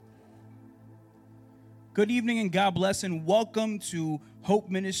Good evening and God bless and welcome to Hope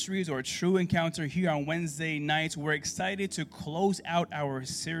Ministries or True Encounter here on Wednesday nights. We're excited to close out our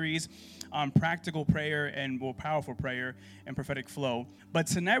series on practical prayer and powerful prayer and prophetic flow. But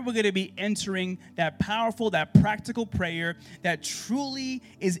tonight we're going to be entering that powerful, that practical prayer that truly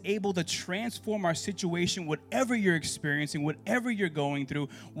is able to transform our situation, whatever you're experiencing, whatever you're going through,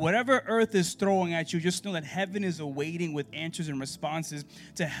 whatever earth is throwing at you. Just know that heaven is awaiting with answers and responses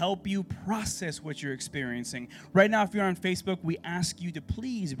to help you process what you're experiencing. Right now, if you're on Facebook, we ask you to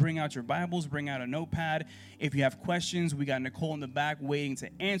please bring out your Bibles, bring out a notepad. If you have questions, we got Nicole in the back waiting to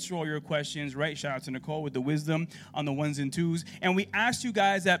answer all your questions, right? Shout out to Nicole with the wisdom on the ones and twos. And we ask you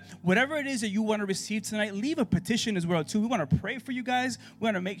guys that whatever it is that you want to receive tonight, leave a petition as well, too. We want to pray for you guys. We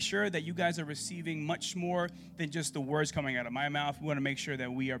want to make sure that you guys are receiving much more than just the words coming out of my mouth. We want to make sure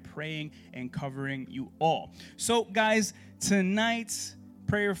that we are praying and covering you all. So, guys, tonight's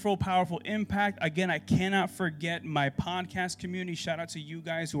prayerful, powerful impact. Again, I cannot forget my podcast community. Shout out to you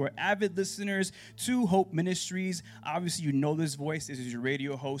guys who are avid listeners to Hope Ministries. Obviously, you know this voice. This is your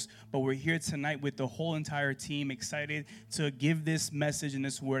radio host. But we're here tonight with the whole entire team, excited to give this message and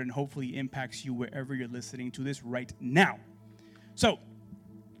this word and hopefully impacts you wherever you're listening to this right now. So,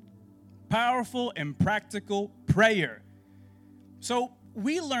 powerful and practical prayer. So,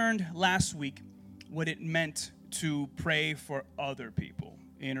 we learned last week what it meant to pray for other people.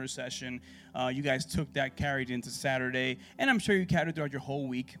 Intercession. You guys took that, carried into Saturday, and I'm sure you carried throughout your whole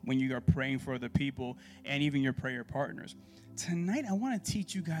week when you are praying for other people and even your prayer partners. Tonight, I want to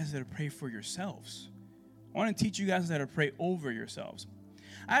teach you guys how to pray for yourselves. I want to teach you guys how to pray over yourselves.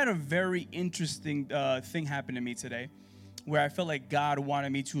 I had a very interesting thing happen to me today where I felt like God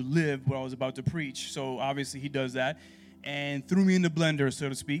wanted me to live what I was about to preach. So obviously he does that and threw me in the blender, so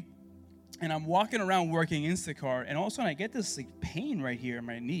to speak. And I'm walking around working Instacart, and all of a sudden I get this pain right here in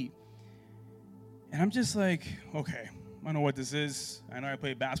my knee. And I'm just like, okay, I don't know what this is. I know I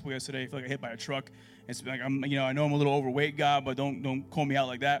played basketball yesterday. I feel like I hit by a truck. It's like I know I'm a little overweight guy, but don't call me out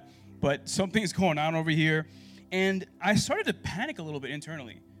like that. But something's going on over here. And I started to panic a little bit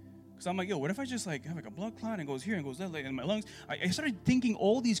internally. Because I'm like, yo, what if I just have a blood clot and goes here and goes that in my lungs? I started thinking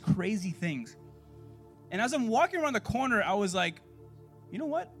all these crazy things. And as I'm walking around the corner, I was like, you know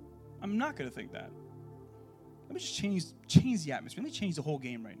what? I'm not going to think that. Let me just change the atmosphere. Let me change the whole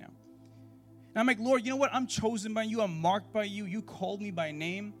game right now. And I'm like, Lord, you know what? I'm chosen by you. I'm marked by you. You called me by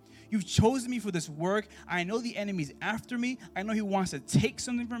name. You've chosen me for this work. I know the enemy's after me. I know he wants to take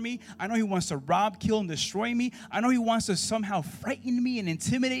something from me. I know he wants to rob, kill, and destroy me. I know he wants to somehow frighten me and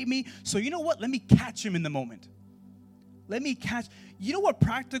intimidate me. So you know what? Let me catch him in the moment. Let me catch. You know what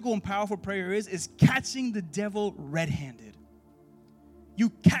practical and powerful prayer is? It's catching the devil red-handed. You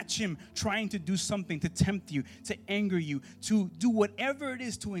catch him trying to do something to tempt you, to anger you, to do whatever it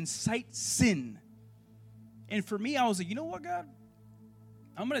is to incite sin. And for me, I was like, you know what, God?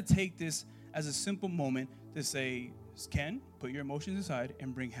 I'm going to take this as a simple moment to say, Ken, put your emotions aside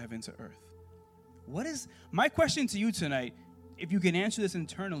and bring heaven to earth. What is my question to you tonight, if you can answer this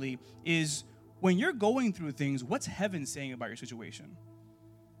internally, is when you're going through things, what's heaven saying about your situation?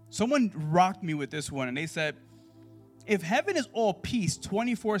 Someone rocked me with this one, and they said, if heaven is all peace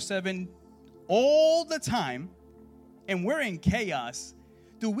 24/7 all the time and we're in chaos,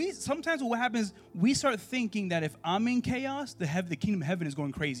 sometimes what happens, we start thinking that if I'm in chaos, the kingdom of heaven is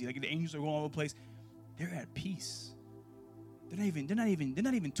going crazy. Like the angels are going all over the place. They're at peace. They're not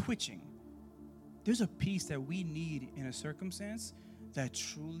even twitching. There's a peace that we need in a circumstance that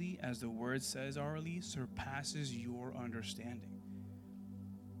truly, as the word says, Arlie, surpasses your understanding.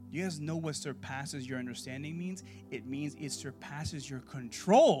 You guys know what surpasses your understanding means? It means it surpasses your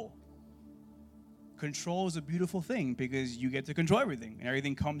control. Control is a beautiful thing because you get to control everything and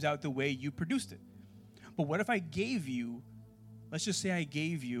everything comes out the way you produced it. But what if I gave you, let's just say I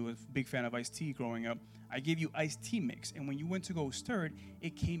gave you, a big fan of iced tea growing up, I gave you iced tea mix, and when you went to go stir it,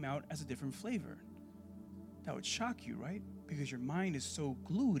 it came out as a different flavor. That would shock you, right? Because your mind is so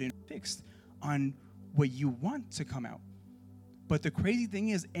glued and fixed on what you want to come out. But the crazy thing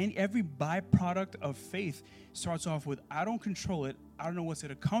is, every byproduct of faith starts off with, I don't control it, I don't know what's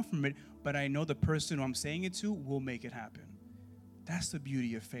going to come from it, but I know the person who I'm saying it to will make it happen. That's the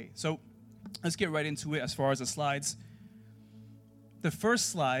beauty of faith. So let's get right into it as far as the slides. The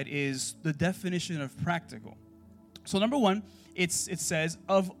first slide is the definition of practical. So number one, it says,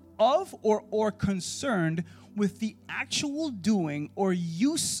 of or concerned with the actual doing or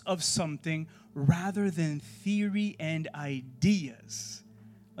use of something rather than theory and ideas.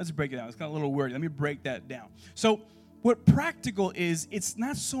 Let's break it down. It's kind of a little wordy. Let me break that down. So What practical is, it's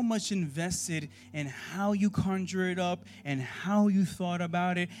not so much invested in how you conjure it up and how you thought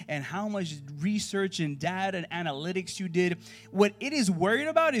about it and how much research and data and analytics you did. What it is worried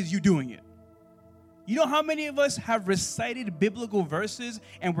about is you doing it. You know how many of us have recited biblical verses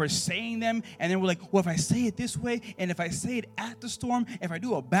and we're saying them and then we're like, well, if I say it this way and if I say it at the storm, if I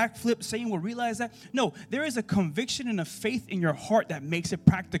do a backflip, Satan will realize that. No, there is a conviction and a faith in your heart that makes it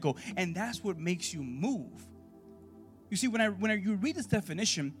practical, and that's what makes you move. You see, when you read this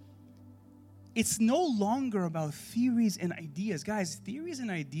definition, it's no longer about theories and ideas. Guys, theories and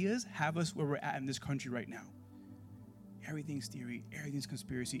ideas have us where we're at in this country right now. Everything's theory, everything's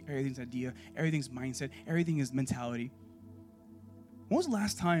conspiracy, everything's idea, everything's mindset, everything is mentality. When was the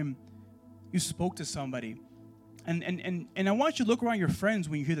last time you spoke to somebody? And I want you to look around your friends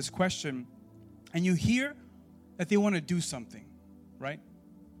when you hear this question and you hear that they want to do something, right?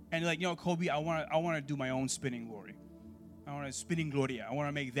 And you're like, Kobe, I want to do my own spinning glory. I want to spinning gloria. I want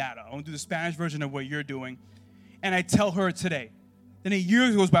to make that up. I want to do the Spanish version of what you're doing. And I tell her today. Then a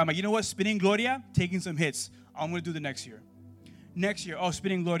year goes by. I'm like, you know what? Spinning gloria, taking some hits. I'm going to do the next year. Next year,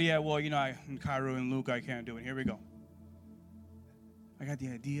 spinning gloria. Well, in Cairo and Luke, I can't do it. Here we go. I got the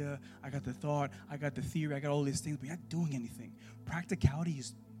idea. I got the thought. I got the theory. I got all these things, but you're not doing anything. Practicality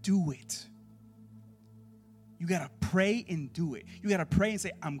is do it. You got to pray and do it. You got to pray and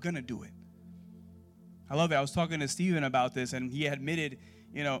say, I'm going to do it. I love it. I was talking to Steven about this, and he admitted,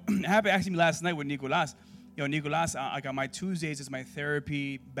 it happened actually last night with Nicolas. Nicolas, I got my Tuesdays is my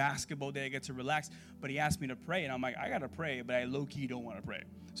therapy, basketball day. I get to relax. But he asked me to pray, and I'm like, I got to pray, but I low-key don't want to pray.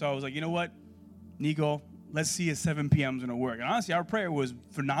 So I was like, you know what, Nico, let's see if 7 p.m. is going to work. And honestly, our prayer was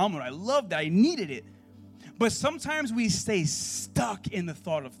phenomenal. I loved it. I needed it. But sometimes we stay stuck in the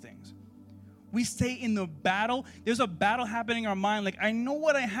thought of things. We stay in the battle. There's a battle happening in our mind. Like, I know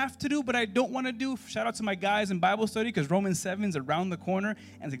what I have to do, but I don't want to do. Shout out to my guys in Bible study, because Romans 7 is around the corner,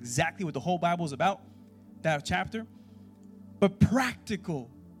 and it's exactly what the whole Bible is about, that chapter. But practical.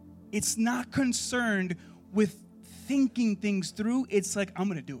 It's not concerned with thinking things through. It's like, I'm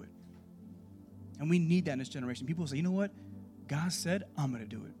going to do it. And we need that in this generation. People say, you know what? God said, I'm going to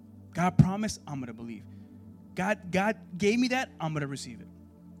do it. God promised, I'm going to believe. God gave me that, I'm going to receive it.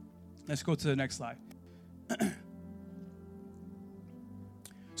 Let's go to the next slide.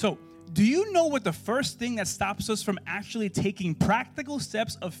 So, do you know what the first thing that stops us from actually taking practical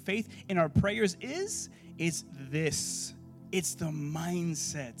steps of faith in our prayers is? It's this. It's the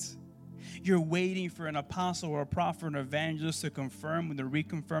mindset. You're waiting for an apostle or a prophet or an evangelist to confirm, to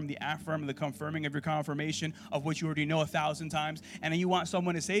reconfirm, the affirm, the confirming of your confirmation of what you already know 1,000 times. And then you want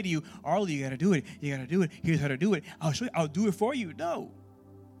someone to say to you, Arlie, you got to do it. You got to do it. Here's how to do it. I'll show you. I'll do it for you. No.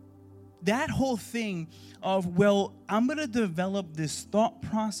 That whole thing of, well, I'm going to develop this thought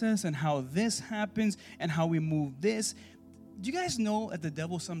process and how this happens and how we move this. Do you guys know that the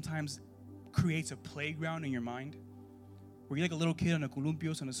devil sometimes creates a playground in your mind? Where you're like a little kid on the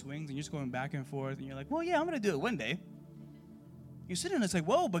columpios and the swings, and you're just going back and forth, and you're like, well, yeah, I'm going to do it one day. You're sitting there, it's like,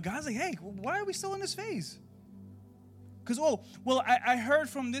 whoa, but God's like, hey, why are we still in this phase? Because, I heard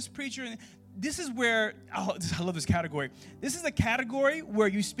from this preacher, and this is where, I love this category. This is a category where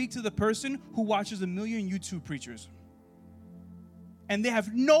you speak to the person who watches 1 million YouTube preachers. And they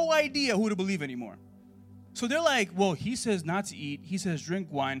have no idea who to believe anymore. So they're like, well, he says not to eat. He says drink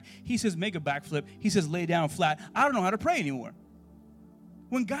wine. He says make a backflip. He says lay down flat. I don't know how to pray anymore.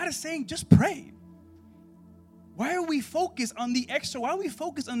 When God is saying, just pray. Why are we focused on the extra? Why are we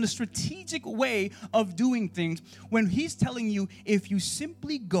focused on the strategic way of doing things when he's telling you, if you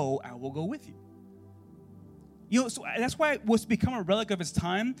simply go, I will go with you? So that's why what's become a relic of its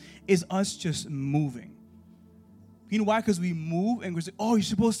time is us just moving. You know why? Because we move and we're like, oh, you're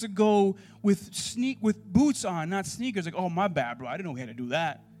supposed to go with boots on, not sneakers. Like, oh, my bad, bro. I didn't know we had to do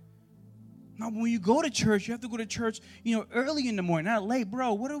that. No, when you go to church, you have to go to church, early in the morning, not late.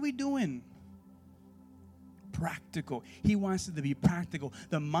 Bro, what are we doing? Practical. He wants it to be practical.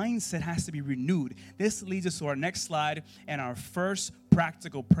 The mindset has to be renewed. This leads us to our next slide and our first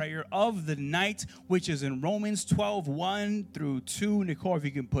practical prayer of the night, which is in Romans 12, 1 through 2. Nicole, if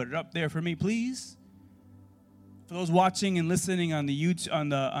you can put it up there for me, please. For those watching and listening on the YouTube,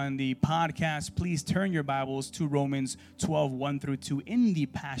 on the podcast, please turn your Bibles to Romans 12, 1 through 2 in the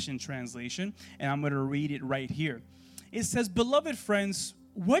Passion Translation, and I'm going to read it right here. It says, beloved friends,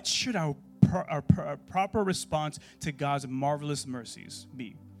 what should our proper response to God's marvelous mercies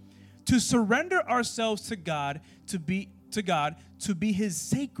be? To surrender ourselves to God, to be his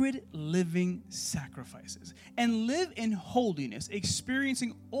sacred living sacrifices, and live in holiness,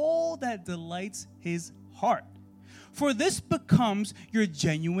 experiencing all that delights his heart. For this becomes your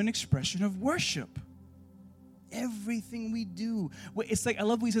genuine expression of worship. everything we do. It's like, I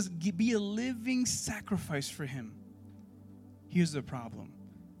love what he says, be a living sacrifice for him. Here's the problem.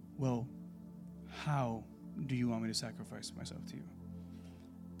 Well, how do you want me to sacrifice myself to you?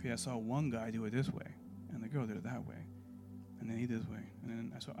 Because I saw one guy do it this way, and the girl did it that way, and then he did this way, and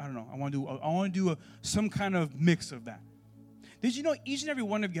then I don't know. I want to do some kind of mix of that. Did you know each and every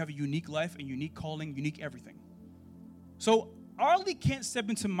one of you have a unique life, a unique calling, unique everything? So Arlie can't step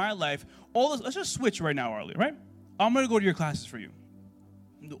into my life. Let's just switch right now, Arlie, right? I'm going to go to your classes for you.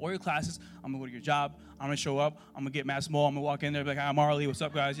 I'm going to do all your classes. I'm going to go to your job. I'm going to show up. I'm going to get mad small. I'm going to walk in there and be like, I'm Arlie. What's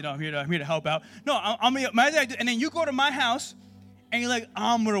up, guys? I'm here to help out. No, and then you go to my house, and you're like,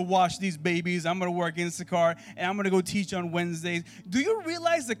 I'm going to watch these babies. I'm going to work Instacart, and I'm going to go teach on Wednesdays. Do you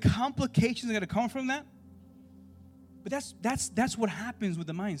realize the complications that are going to come from that? But that's what happens with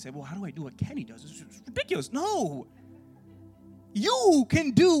the mindset. Well, how do I do what Kenny does? It's ridiculous. No. You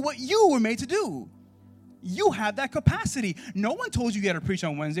can do what you were made to do. You have that capacity. No one told you got to preach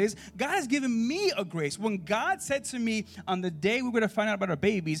on Wednesdays. God has given me a grace. When God said to me on the day we're going to find out about our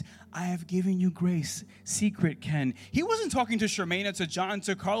babies, I have given you grace. Secret, Ken. He wasn't talking to Shermaina, to John,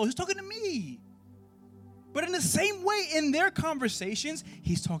 to Carlos. He's talking to me. But in the same way, in their conversations,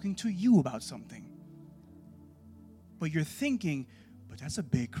 he's talking to you about something. But you're thinking, but that's a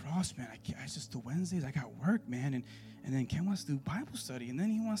big cross, man. It's just the Wednesdays. I got work, man. And then Ken wants to do Bible study. And then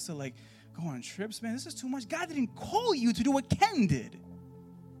he wants to, go on trips, man. This is too much. God didn't call you to do what Ken did.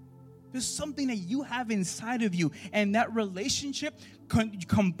 There's something that you have inside of you. And that relationship,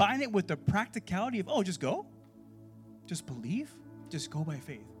 combine it with the practicality of, just go. Just believe. Just go by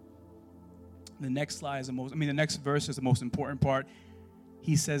faith. The next slide is the next verse is the most important part.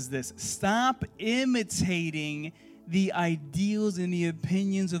 He says this: stop imitating the ideals and the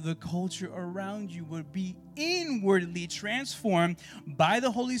opinions of the culture around you, but be inwardly transformed by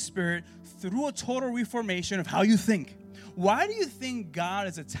the Holy Spirit through a total reformation of how you think. Why do you think God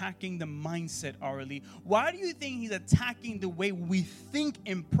is attacking the mindset, Arlie? Why do you think he's attacking the way we think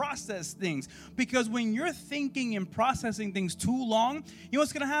and process things? Because when you're thinking and processing things too long, you know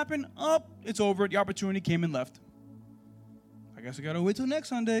what's going to happen? It's over. The opportunity came and left. I guess I got to wait till next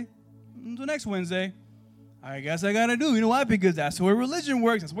Sunday, until next Wednesday. I guess I got to do. You know why? Because that's the way religion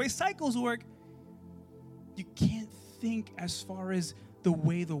works. That's the way cycles work. You can't think as far as the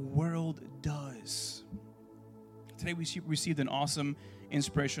way the world does. Today we received an awesome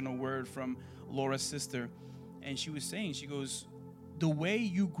inspirational word from Laura's sister. And she was saying, she goes, the way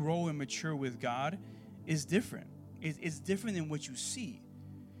you grow and mature with God is different. It's different than what you see.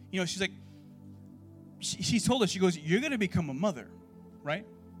 She's like, she told us, she goes, you're going to become a mother, right?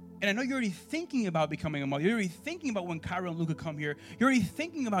 And I know you're already thinking about becoming a mother. You're already thinking about when Kyra and Luca come here. You're already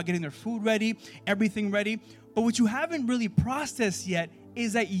thinking about getting their food ready, everything ready. But what you haven't really processed yet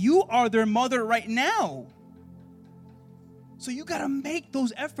is that you are their mother right now. So you got to make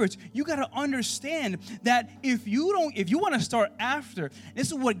those efforts. You got to understand that if you want to start after, this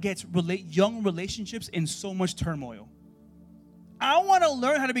is what gets young relationships in so much turmoil. I want to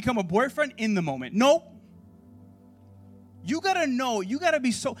learn how to become a boyfriend in the moment. Nope. You got to know, you got to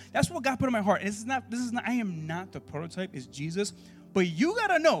be that's what God put in my heart. And this is not, I am not the prototype, it's Jesus. But you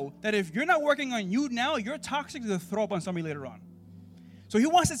got to know that if you're not working on you now, you're toxic to throw up on somebody later on. So he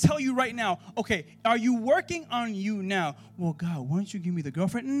wants to tell you right now, okay, are you working on you now? Well, God, why don't you give me the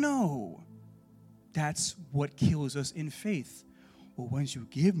girlfriend? No. That's what kills us in faith. Well, once you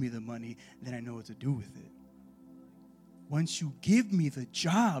give me the money, then I know what to do with it. Once you give me the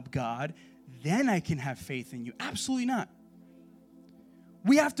job, God, then I can have faith in you. Absolutely not.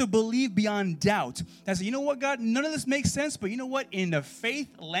 We have to believe beyond doubt. That's, you know what, God, none of this makes sense, but you know what? In the faith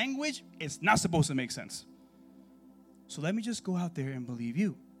language, it's not supposed to make sense. So let me just go out there and believe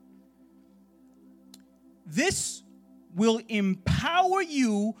you. This will empower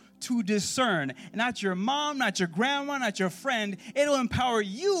you to discern. Not your mom, not your grandma, not your friend. It'll empower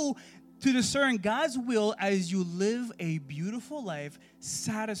you to discern God's will as you live a beautiful life,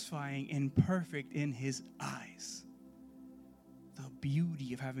 satisfying and perfect in his eyes. The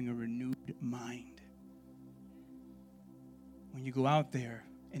beauty of having a renewed mind. When you go out there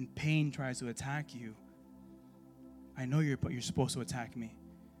and pain tries to attack you, I know you're supposed to attack me.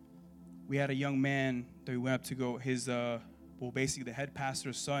 We had a young man that we went up to go, basically the head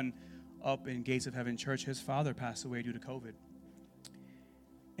pastor's son up in Gates of Heaven Church. His father passed away due to COVID.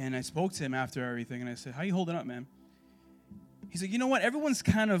 And I spoke to him after everything, and I said, how you holding up, man? He's like, you know what? Everyone's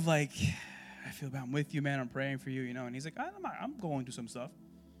kind of like, I feel bad. I'm with you, man. I'm praying for you, And he's like, I'm going through some stuff.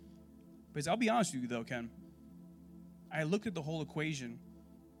 But I'll be honest with you, though, Ken. I looked at the whole equation,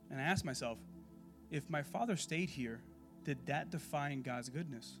 and I asked myself, if my father stayed here, did that define God's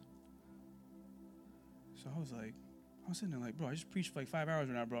goodness? So I was sitting there like, bro, I just preached for like 5 hours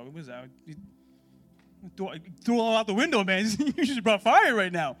right now, bro. What is that? Throw it all out the window, man. You just brought fire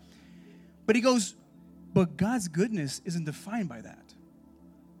right now. But he goes, but God's goodness isn't defined by that.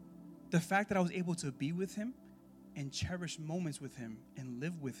 The fact that I was able to be with him and cherish moments with him and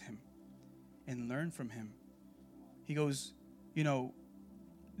live with him and learn from him. He goes,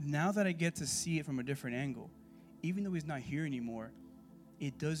 now that I get to see it from a different angle, even though he's not here anymore,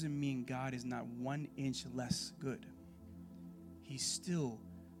 it doesn't mean God is not 1 inch less good. He's still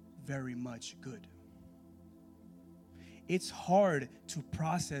very much good. It's hard to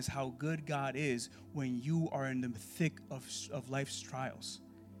process how good God is when you are in the thick of life's trials.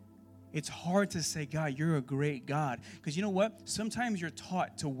 It's hard to say, God, you're a great God. Because you know what? Sometimes you're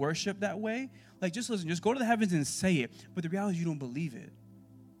taught to worship that way. Like, just listen, just go to the heavens and say it. But the reality is you don't believe it.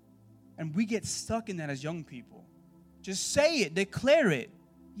 And we get stuck in that as young people. Just say it, declare it.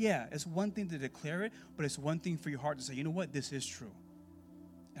 Yeah, it's one thing to declare it, but it's one thing for your heart to say, you know what? This is true.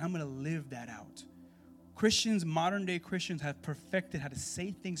 And I'm going to live that out. Christians, modern day Christians, have perfected how to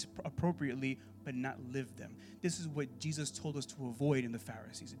say things appropriately, but not live them. This is what Jesus told us to avoid in the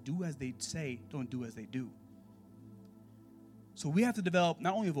Pharisees. Do as they say, don't do as they do. So we have to develop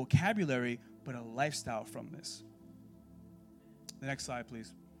not only a vocabulary, but a lifestyle from this. The next slide,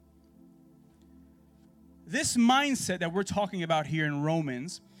 please. This mindset that we're talking about here in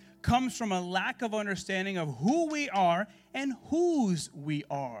Romans comes from a lack of understanding of who we are and whose we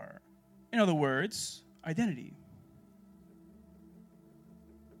are. In other words, identity.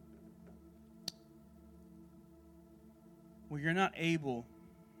 When you're not able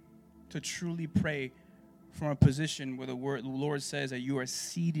to truly pray from a position where the Lord says that you are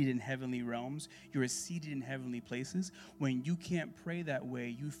seated in heavenly realms, you are seated in heavenly places, when you can't pray that way,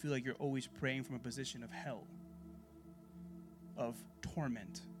 you feel like you're always praying from a position of hell, of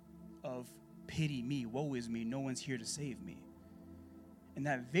torment, of pity me, woe is me, no one's here to save me. And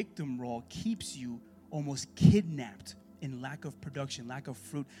that victim role keeps you almost kidnapped in lack of production, lack of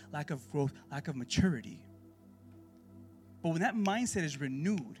fruit, lack of growth, lack of maturity. But when that mindset is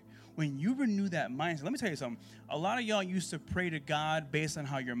renewed, when you renew that mindset, let me tell you something. A lot of y'all used to pray to God based on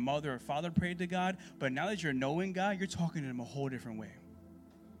how your mother or father prayed to God, but now that you're knowing God, you're talking to him a whole different way.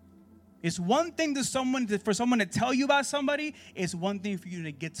 It's one thing for someone to tell you about somebody. It's one thing for you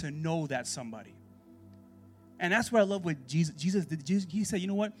to get to know that somebody. And that's what I love with Jesus. Jesus, he said, you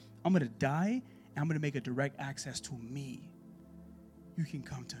know what? I'm going to die, and I'm going to make a direct access to me. You can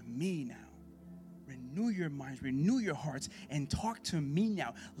come to me now. Renew your minds, renew your hearts, and talk to me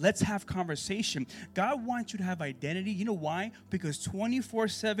now. Let's have conversation. God wants you to have identity. You know why? Because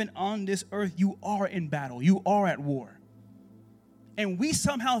 24/7 on this earth, you are in battle. You are at war. And we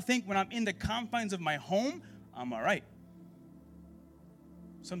somehow think when I'm in the confines of my home, I'm all right.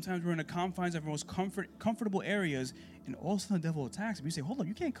 Sometimes we're in the confines of our most comfortable areas, and all of a sudden the devil attacks us. We say, hold on,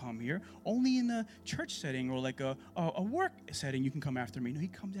 you can't come here. Only in a church setting or like a work setting you can come after me. No, he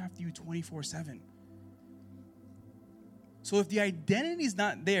comes after you 24/7. So if the identity is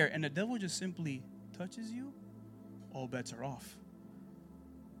not there and the devil just simply touches you, all bets are off.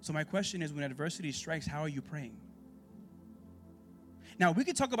 So my question is, when adversity strikes, how are you praying? Now, we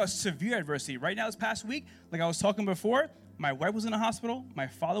could talk about severe adversity. Right now, this past week, like I was talking before, my wife was in a hospital. My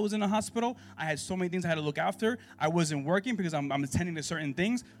father was in a hospital. I had so many things I had to look after. I wasn't working because I'm attending to certain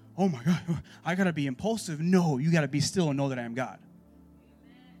things. Oh, my God, I got to be impulsive. No, you got to be still and know that I am God.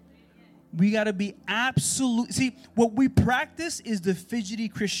 We got to be absolute. See, what we practice is the fidgety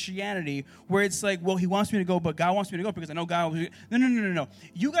Christianity where it's like, well, he wants me to go, but God wants me to go because I know God will. No.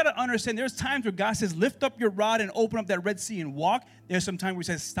 You got to understand there's times where God says, lift up your rod and open up that Red Sea and walk. There's some time where he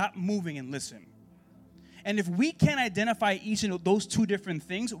says, stop moving and listen. And if we can't identify each of those two different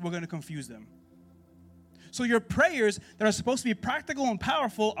things, we're going to confuse them. So your prayers that are supposed to be practical and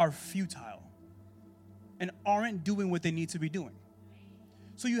powerful are futile and aren't doing what they need to be doing.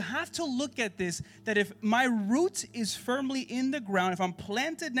 So you have to look at this, that if my root is firmly in the ground, if I'm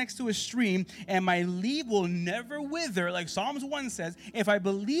planted next to a stream and my leaf will never wither, like Psalms 1 says, if I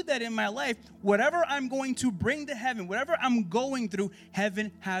believe that in my life, whatever I'm going to bring to heaven, whatever I'm going through,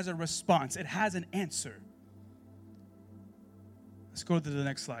 heaven has a response. It has an answer. Let's go to the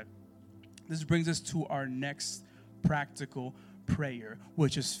next slide. This brings us to our next practical prayer,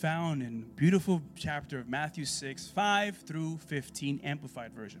 which is found in a beautiful chapter of Matthew 6, 5 through 15,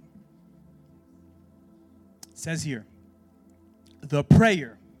 Amplified Version. It says here, the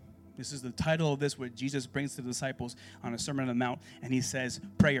prayer. This is the title of this, what Jesus brings to the disciples on a Sermon on the Mount. And he says,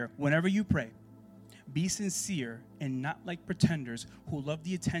 prayer, whenever you pray, be sincere and not like pretenders who love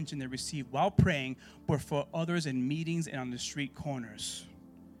the attention they receive while praying, but for others in meetings and on the street corners.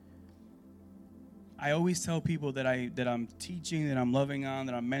 I always tell people that I'm teaching, that I'm loving on,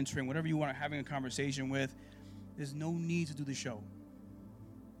 that I'm mentoring, whatever you want, having a conversation with, there's no need to do the show.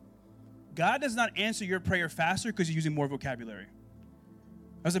 God does not answer your prayer faster because you're using more vocabulary.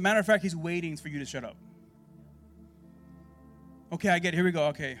 As a matter of fact, he's waiting for you to shut up. Okay, I get it. Here we go.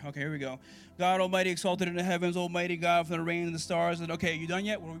 Okay, here we go. God Almighty exalted in the heavens, Almighty God from the rain and the stars. And okay, you done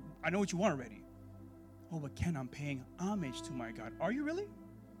yet? Well, I know what you want already. Oh, but Ken, I'm paying homage to my God. Are you really?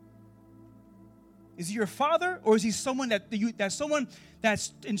 Is he your father, or is he someone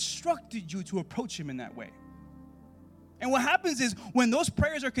that's instructed you to approach him in that way? And what happens is when those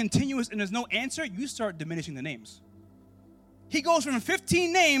prayers are continuous and there's no answer, you start diminishing the names. He goes from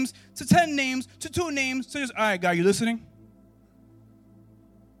 15 names to 10 names to 2 names to just, all right, God, you listening?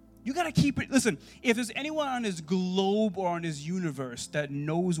 You got to keep it. Listen, if there's anyone on this globe or on this universe that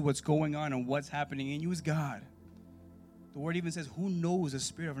knows what's going on and what's happening in you, is God. The word even says, who knows the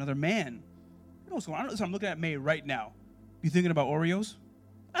spirit of another man? Who knows? Listen, I'm looking at May right now. You thinking about Oreos?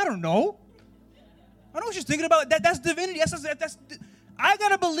 I don't know. I know what she's thinking about. That's divinity. I got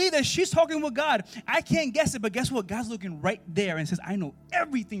to believe that she's talking with God. I can't guess it, but guess what? God's looking right there and says, I know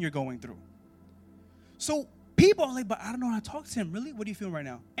everything you're going through. So people are like, but I don't know how to talk to him. Really? What do you feel right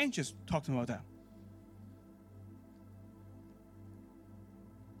now? Anxious. Talk to him about that.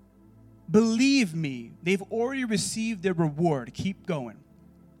 Believe me, they've already received their reward. Keep going.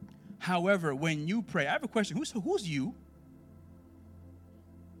 However, when you pray, I have a question. Who's you?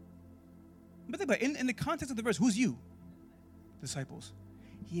 But think about it. In the context of the verse, who's you? Disciples.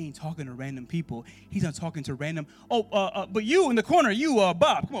 He ain't talking to random people. He's not talking to random, but you in the corner, you,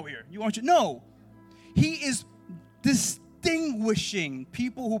 Bob, come over here. You want you? No. He is distinguishing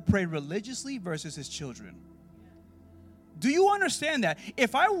people who pray religiously versus his children. Do you understand that?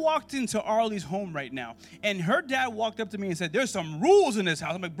 If I walked into Arlie's home right now and her dad walked up to me and said, there's some rules in this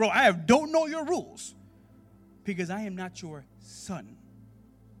house, I'm like, bro, don't know your rules because I am not your son.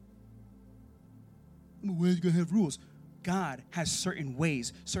 Where's you going to have rules? God has certain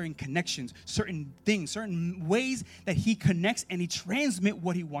ways, certain connections, certain things, certain ways that he connects and he transmits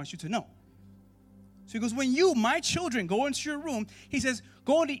what he wants you to know. So he goes, when you, my children, go into your room, he says,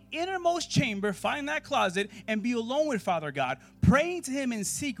 go in the innermost chamber, find that closet, and be alone with Father God, praying to him in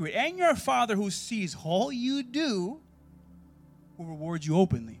secret. And your Father who sees all you do will reward you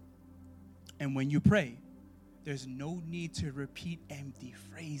openly. And when you pray, there's no need to repeat empty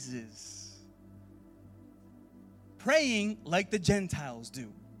phrases. Praying like the Gentiles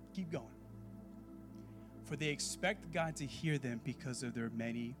do. Keep going. For they expect God to hear them because of their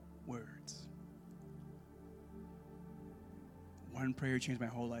many words. One prayer changed my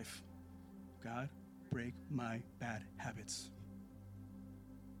whole life. God, break my bad habits.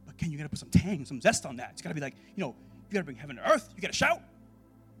 But Ken, you got to put some tang, some zest on that. It's got to be like, you got to bring heaven to earth. You got to shout.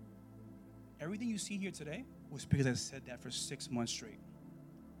 Everything you see here today was because I said that for 6 months straight.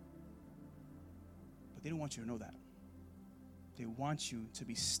 But they don't want you to know that. They want you to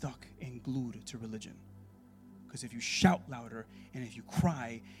be stuck and glued to religion. Because if you shout louder, and if you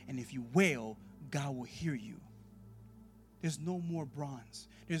cry, and if you wail, God will hear you. There's no more bronze.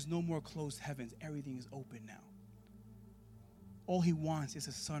 There's no more closed heavens. Everything is open now. All he wants is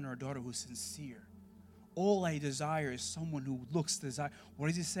a son or a daughter who's sincere. All I desire is someone who looks desire. What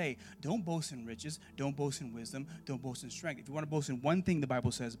does he say? Don't boast in riches. Don't boast in wisdom. Don't boast in strength. If you want to boast in one thing, the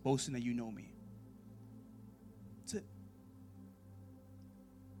Bible says, boast in that you know me. That's it.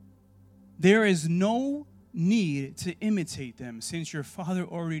 There is no need to imitate them, since your Father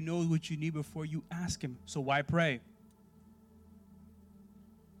already knows what you need before you ask him. So why pray?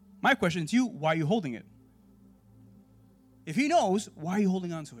 My question to you, why are you holding it? If he knows, why are you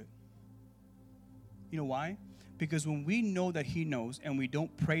holding on to it? You know why? Because when we know that he knows and we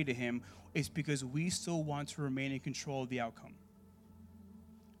don't pray to him, it's because we still want to remain in control of the outcome.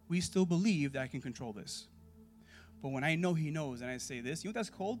 We still believe that I can control this. But when I know he knows and I say this, you know what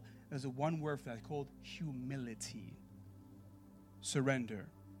that's called? There's a one word for that. It's called humility. Surrender.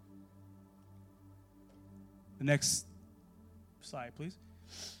 The next slide, please.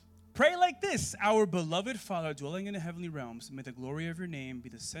 Pray like this: our beloved Father, dwelling in the heavenly realms, may the glory of your name be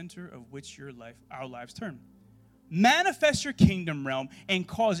the center of which our lives turn. Manifest your kingdom realm and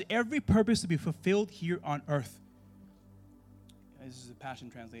cause every purpose to be fulfilled here on earth. This is a Passion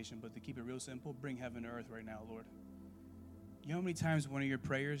Translation, but to keep it real simple, bring heaven to earth right now, Lord. You know how many times one of your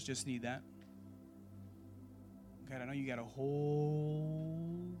prayers just need that? God, I know you got a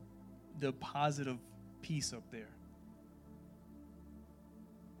whole deposit of peace up there.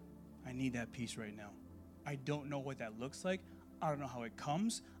 I need that peace right now. I don't know what that looks like. I don't know how it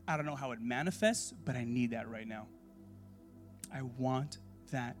comes. I don't know how it manifests, but I need that right now. I want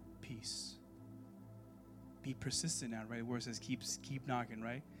that peace. Be persistent now, right? Where it says keep knocking,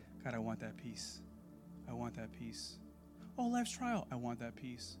 right? God, I want that peace. I want that peace. Oh, life's trial. I want that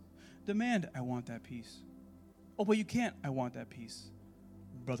peace. Demand. I want that peace. Oh, but you can't. I want that peace.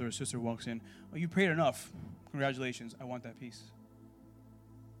 Brother or sister walks in. Oh, you prayed enough. Congratulations. I want that peace.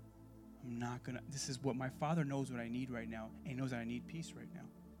 I'm not going to. This is what my Father knows what I need right now. And he knows that I need peace right now.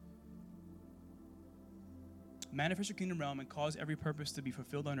 Manifest your kingdom realm and cause every purpose to be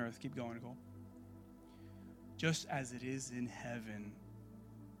fulfilled on earth. Keep going, Nicole. Just as it is in heaven.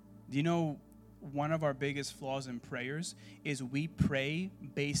 Do you know one of our biggest flaws in prayers is we pray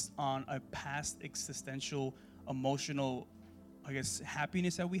based on a past existential, emotional,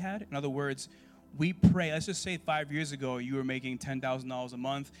 happiness that we had? In other words, we pray, let's just say 5 years ago, you were making $10,000 a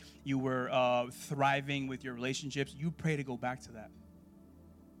month. You were thriving with your relationships. You pray to go back to that.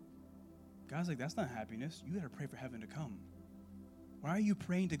 God's like, that's not happiness. You got to pray for heaven to come. Why are you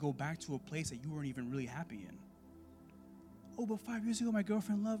praying to go back to a place that you weren't even really happy in? Oh, but 5 years ago, my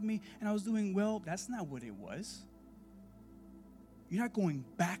girlfriend loved me and I was doing well. That's not what it was. You're not going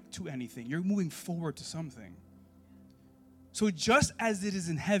back to anything. You're moving forward to something. So just as it is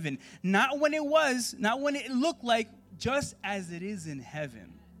in heaven, not when it was, not when it looked like, just as it is in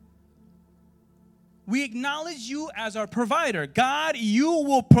heaven. We acknowledge you as our provider. God, you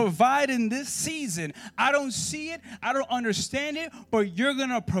will provide in this season. I don't see it. I don't understand it, but you're going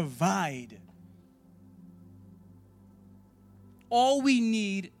to provide. All we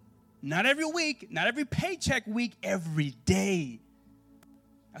need, not every week, not every paycheck week, every day.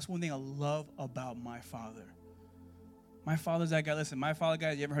 That's one thing I love about my Father. My Father's that guy. Listen, my father,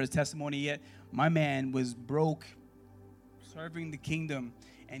 guys, you ever heard his testimony yet? My man was broke, serving the kingdom,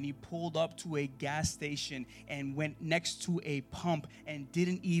 and he pulled up to a gas station and went next to a pump and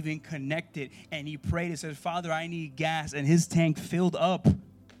didn't even connect it. And he prayed and said, Father, I need gas, and his tank filled up.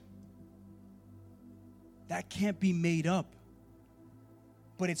 That can't be made up.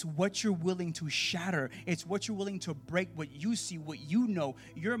 But it's what you're willing to shatter. It's what you're willing to break, what you see, what you know,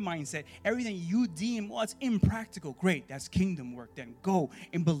 your mindset, everything you deem, well, it's impractical. Great, that's kingdom work. Then go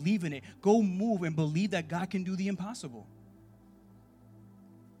and believe in it. Go move and believe that God can do the impossible.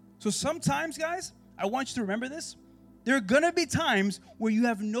 So sometimes, guys, I want you to remember this. There are going to be times where you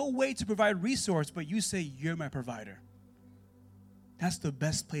have no way to provide resource, but you say, you're my provider. That's the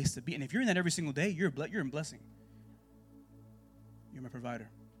best place to be. And if you're in that every single day, you're in blessing. You're my provider.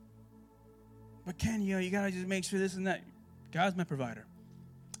 But Ken, you got to just make sure this and that. God's my provider.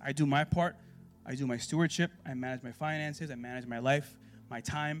 I do my part. I do my stewardship. I manage my finances. I manage my life, my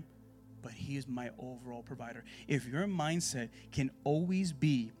time. But he is my overall provider. If your mindset can always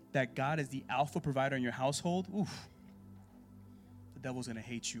be that God is the alpha provider in your household, the devil's going to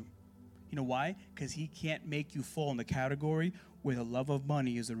hate you. You know why? Because he can't make you fall in the category where the love of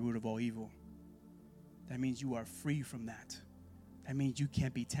money is the root of all evil. That means you are free from that. That means you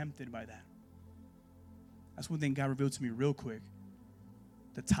can't be tempted by that. That's one thing God revealed to me real quick.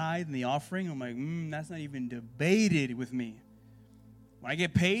 The tithe and the offering, I'm like, that's not even debated with me. When I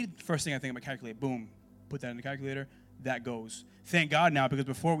get paid, first thing I think about, calculate, boom, put that in the calculator, that goes. Thank God now, because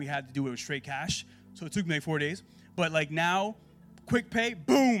before we had to do it with straight cash, so it took me like 4 days. But like now, quick pay,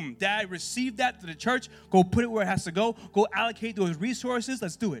 boom, Dad, receive that to the church, go put it where it has to go allocate those resources,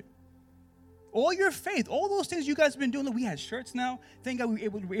 let's do it. All your faith, all those things you guys have been doing. Look, we had shirts now. Thank God we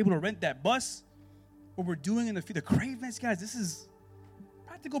were able to rent that bus. What we're doing in the Crave events, guys, this is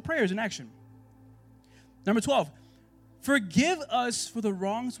practical prayers in action. Number 12, forgive us for the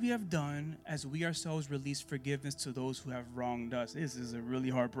wrongs we have done as we ourselves release forgiveness to those who have wronged us. This is a really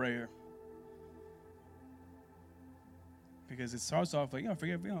hard prayer. Because it starts off like,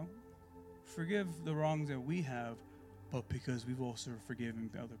 forgive the wrongs that we have, but because we've also forgiven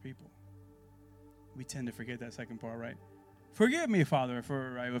other people. We tend to forget that second part, right? Forgive me, Father,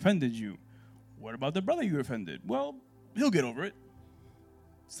 for I've offended you. What about the brother you offended? Well, he'll get over it.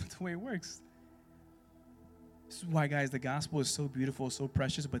 It's not the way it works. This is why, guys, the gospel is so beautiful, so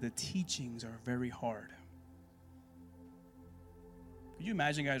precious, but the teachings are very hard. Could you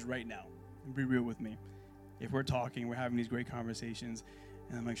imagine, guys, right now, and be real with me, if we're talking, we're having these great conversations,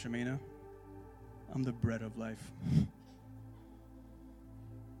 and I'm like, Shamina, I'm the bread of life.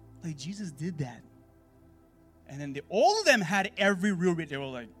 Like, Jesus did that. And then all of them had every real bit. They were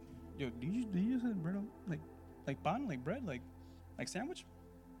like, yo, did you just have bread on, like pan, like bread, like sandwich?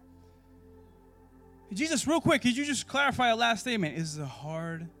 Hey, Jesus, real quick, could you just clarify a last statement? This is a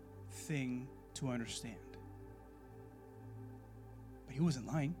hard thing to understand. But he wasn't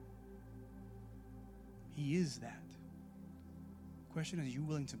lying. He is that. The question is, are you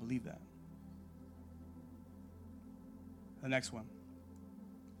willing to believe that? The next one.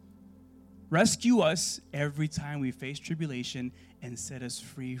 Rescue us every time we face tribulation and set us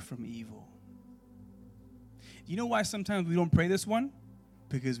free from evil. You know why sometimes we don't pray this one?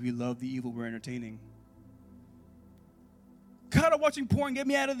 Because we love the evil we're entertaining. God, I'm watching porn. Get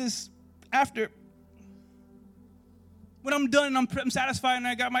me out of this after. When I'm done and I'm satisfied and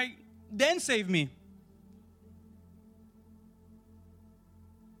I got my, then save me.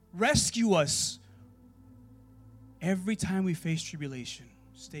 Rescue us every time we face tribulation.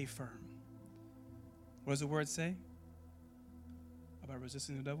 Stay firm. What does the word say about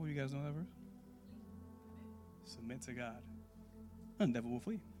resisting the devil? You guys know that verse? Submit to God. And the devil will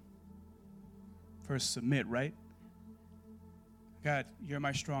flee. First, submit, right? God, you're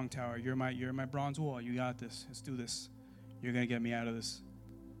my strong tower. You're my bronze wall. You got this. Let's do this. You're going to get me out of this.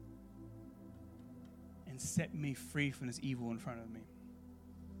 And set me free from this evil in front of me.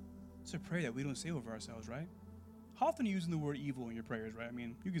 It's a prayer that we don't say over ourselves, right? How often are you using the word evil in your prayers, right? I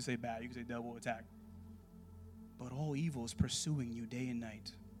mean, you can say bad. You can say devil, attack. But all evil is pursuing you day and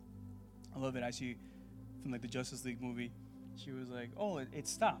night. I love it. Actually, from like the Justice League movie, she was like, oh, it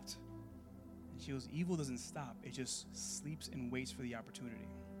stopped. And she goes, evil doesn't stop. It just sleeps and waits for the opportunity.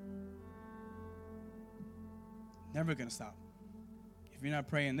 Never going to stop. If you're not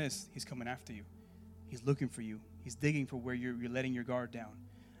praying this, he's coming after you. He's looking for you. He's digging for where you're letting your guard down.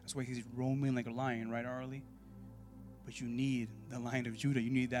 That's why he's roaming like a lion, right, Arlie? But you need the Lion of Judah.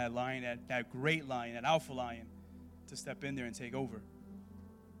 You need that lion, that great lion, that alpha lion, to step in there and take over.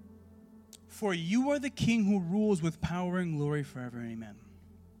 For you are the king who rules with power and glory forever. Amen.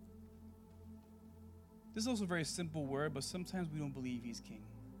 This is also a very simple word, but sometimes we don't believe he's king.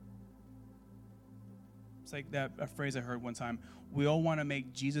 It's like a phrase I heard one time. We all want to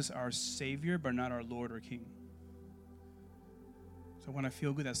make Jesus our Savior, but not our Lord or King. So when I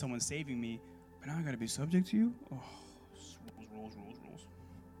feel good that someone's saving me, but now I got to be subject to you? Oh, rules.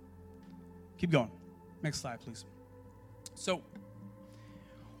 Keep going. Next slide, please. So,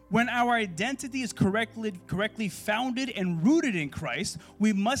 when our identity is correctly founded and rooted in Christ,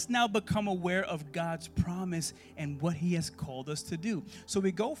 we must now become aware of God's promise and what he has called us to do. So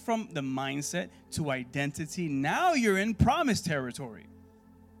we go from the mindset to identity. Now you're in promise territory.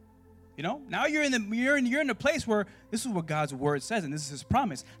 You know, now you're in the place where this is what God's word says and this is his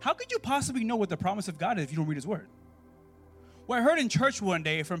promise. How could you possibly know what the promise of God is if you don't read his word? Well, I heard in church one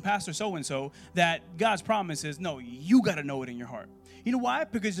day from Pastor so-and-so that God's promise is, no, you got to know it in your heart. You know why?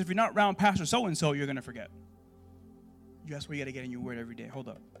 Because if you're not around Pastor so-and-so, you're going to forget. That's why you got to get in your word every day. Hold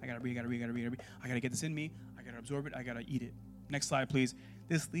up. I got to read. I got to get this in me. I got to absorb it. I got to eat it. Next slide, please.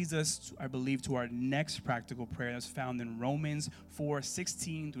 This leads us, I believe, to our next practical prayer that's found in Romans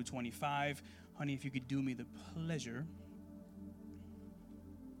 4:16 through 25. Honey, if you could do me the pleasure.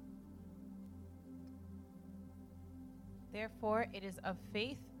 Therefore, it is of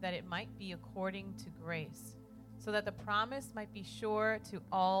faith that it might be according to grace, so that the promise might be sure to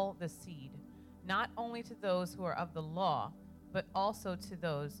all the seed, not only to those who are of the law, but also to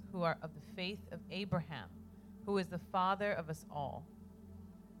those who are of the faith of Abraham, who is the father of us all.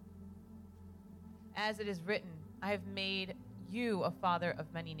 As it is written, I have made you a father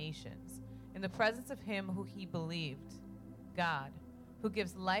of many nations, in the presence of him who he believed, God, who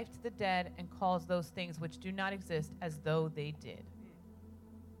gives life to the dead and calls those things which do not exist as though they did.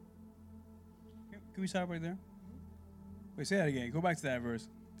 Can we stop right there? Wait, say that again. Go back to that verse.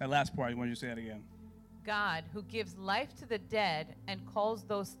 That last part, I want you to say that again. God, who gives life to the dead and calls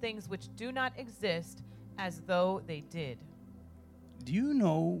those things which do not exist as though they did. Do you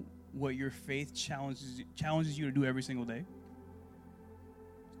know what your faith challenges you to do every single day?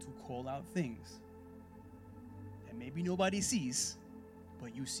 To call out things that maybe nobody sees,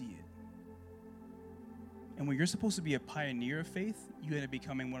 but you see it. And when you're supposed to be a pioneer of faith, you end up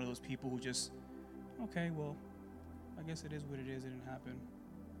becoming one of those people who just, okay, well, I guess it is what it is. It didn't happen.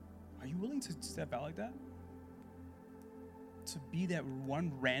 Are you willing to step out like that? To be that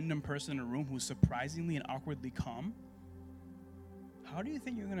one random person in a room who's surprisingly and awkwardly calm? How do you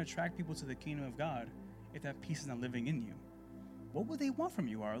think you're going to attract people to the kingdom of God if that peace is not living in you? What would they want from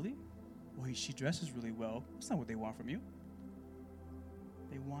you, Arlie? Well, she dresses really well. That's not what they want from you.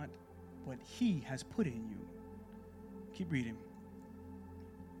 They want what he has put in you. Keep reading.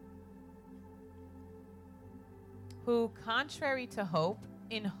 Who, contrary to hope,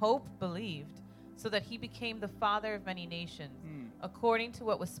 in hope believed, so that he became the father of many nations, according to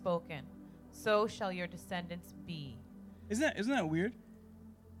what was spoken. So shall your descendants be. Isn't that weird?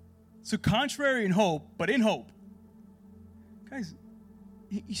 So contrary in hope, but in hope. Guys,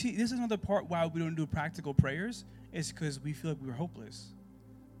 you see, this is another part why we don't do practical prayers, is because we feel like we're hopeless.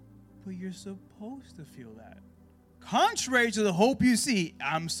 But you're supposed to feel that. Contrary to the hope you see,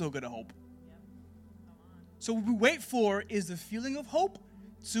 I'm still going to hope. So what we wait for is the feeling of hope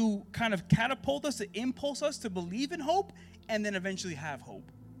to kind of catapult us, to impulse us to believe in hope, and then eventually have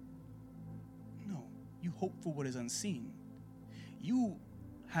hope. No, you hope for what is unseen. You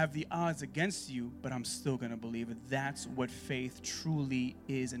have the odds against you, but I'm still going to believe it. That's what faith truly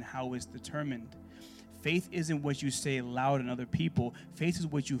is and how it's determined. Faith isn't what you say loud in other people. Faith is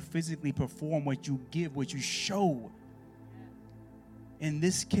what you physically perform, what you give, what you show. In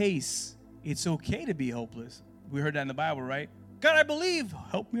this case, it's okay to be hopeless. We heard that in the Bible, right? God, I believe.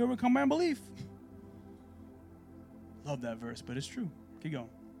 Help me overcome my unbelief. Love that verse, but it's true. Keep going.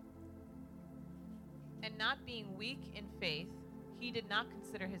 And not being weak in faith, he did not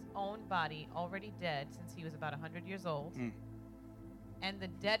consider his own body already dead since he was about 100 years old, and the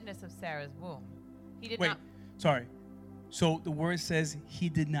deadness of Sarah's womb. He did not. Sorry. So the word says he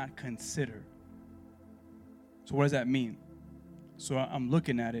did not consider. So what does that mean? So I'm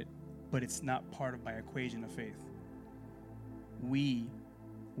looking at it, but it's not part of my equation of faith. We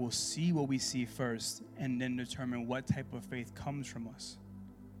will see what we see first and then determine what type of faith comes from us.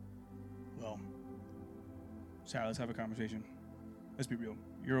 Well, Sarah, let's have a conversation. Let's be real.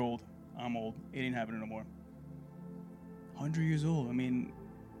 You're old. I'm old. It ain't happening no more. 100 years old. I mean,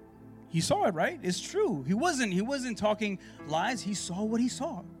 he saw it, right? It's true. He wasn't talking lies. He saw what he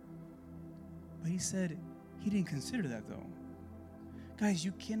saw. But he said he didn't consider that, though. Guys,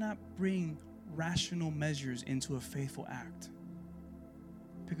 you cannot bring rational measures into a faithful act,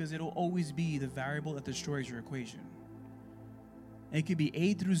 because it'll always be the variable that destroys your equation. It could be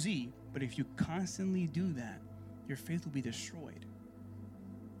A through Z, but if you constantly do that, your faith will be destroyed.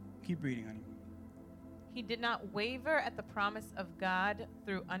 Keep reading, honey. He did not waver at the promise of God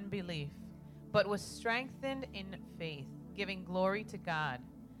through unbelief, but was strengthened in faith, giving glory to God,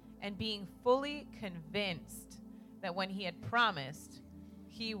 and being fully convinced that when he had promised,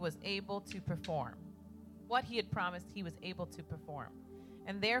 he was able to perform. What he had promised, he was able to perform.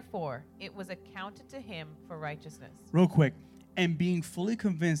 And therefore, it was accounted to him for righteousness. Real quick. And being fully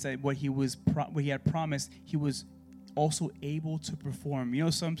convinced that what he had promised, he was also able to perform. You know,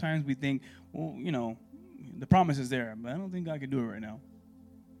 sometimes we think, well, you know, the promise is there, but I don't think God can do it right now.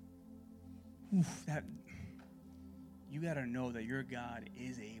 You got to know that your God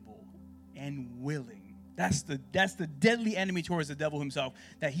is able and willing. That's the deadly enemy towards the devil himself,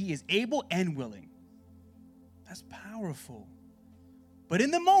 that he is able and willing. That's powerful. But in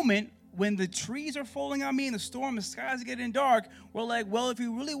the moment, when the trees are falling on me and the storm, the skies are getting dark, we're like, well, if he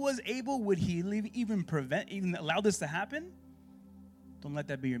really was able, would he even allow this to happen? Don't let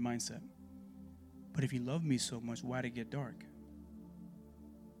that be your mindset. But if he loved me so much, why'd it get dark?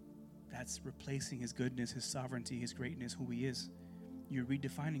 That's replacing his goodness, his sovereignty, his greatness, who he is. You're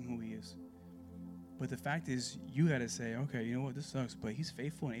redefining who he is. But the fact is, you got to say, okay, you know what, this sucks, but he's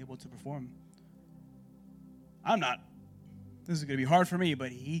faithful and able to perform. I'm not. This is going to be hard for me,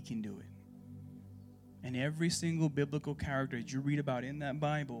 but he can do it. And every single biblical character that you read about in that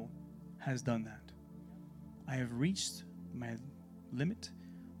Bible has done that. I have reached my limit,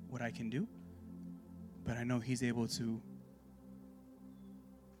 what I can do, but I know he's able to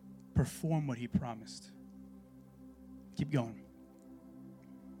perform what he promised. Keep going.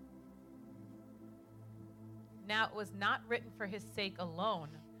 Now it was not written for his sake alone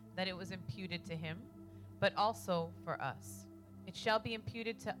that it was imputed to him, but also for us. It shall be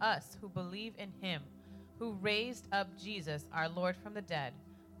imputed to us who believe in him, who raised up Jesus, our Lord, from the dead,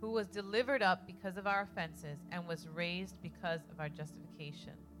 who was delivered up because of our offenses and was raised because of our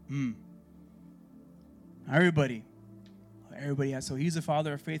justification. Everybody has. So he's the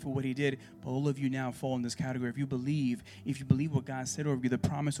father of faith for what he did, but all of you now fall in this category. If you believe what God said over you, the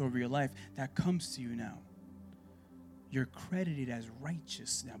promise over your life, that comes to you now. You're credited as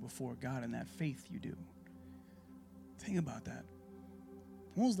righteous now before God in that faith you do. Think about that.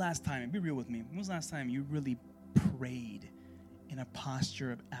 When was the last time, and be real with me, when was the last time you really prayed in a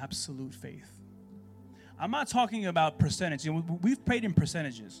posture of absolute faith? I'm not talking about percentage. You know, we've prayed in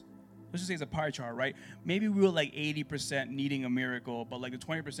percentages. Let's just say it's a pie chart, right? Maybe we were like 80% needing a miracle, but like the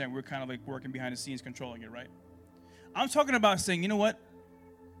 20% we're kind of like working behind the scenes controlling it, right? I'm talking about saying, you know what?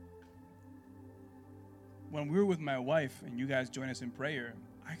 When we were with my wife and you guys joined us in prayer,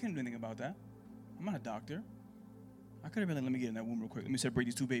 I couldn't do anything about that. I'm not a doctor. I could have been like, let me get in that womb real quick. Let me separate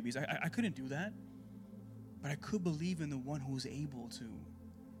these two babies. I couldn't do that. But I could believe in the one who was able to.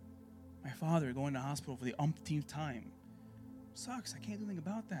 My father going to the hospital for the umpteenth time. Sucks. I can't do anything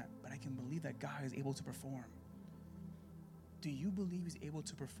about that. But I can believe that God is able to perform. Do you believe he's able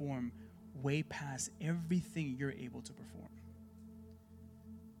to perform way past everything you're able to perform?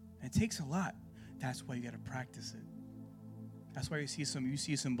 And it takes a lot. That's why you got to practice it. That's why you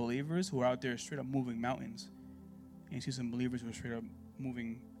see some believers who are out there straight up moving mountains. And you see some believers who are straight up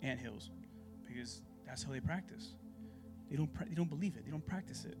moving anthills, because that's how they practice. They don't believe it. They don't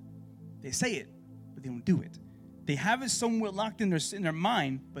practice it. They say it, but they don't do it. They have it somewhere locked in their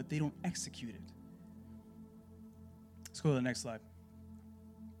mind, but they don't execute it. Let's go to the next slide.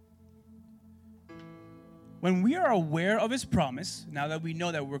 When we are aware of his promise, now that we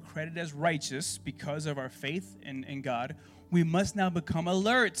know that we're credited as righteous because of our faith in God, we must now become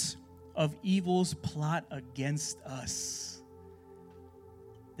alert of evil's plot against us.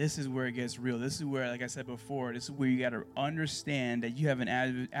 This is where it gets real. This is where, like I said before, this is where you got to understand that you have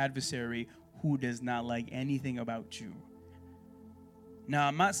an adversary who does not like anything about you. Now,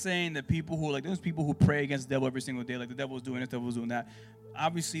 I'm not saying that people who, like those people who pray against the devil every single day, like the devil's doing this, the devil's doing that.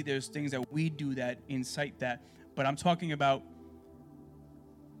 Obviously, there's things that we do that incite that. But I'm talking about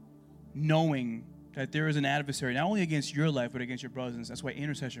knowing that there is an adversary, not only against your life, but against your brothers. And that's why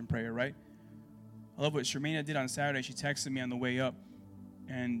intercession prayer, right? I love what Shermana did on Saturday. She texted me on the way up.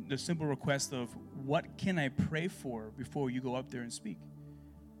 And the simple request of, what can I pray for before you go up there and speak?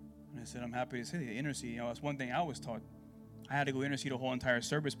 And I said, I'm happy to say that intercede. That's one thing I was taught. I had to go intercede a whole entire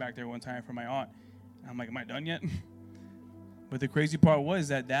service back there one time for my aunt. And I'm like, am I done yet? But the crazy part was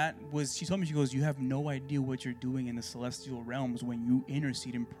she told me, she goes, you have no idea what you're doing in the celestial realms when you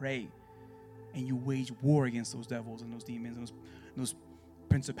intercede and pray and you wage war against those devils and those demons and those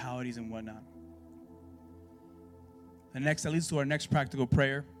principalities and whatnot. That leads to our next practical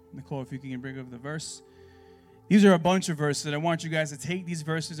prayer. Nicole, if you can bring up the verse. These are a bunch of verses, and I want you guys to take these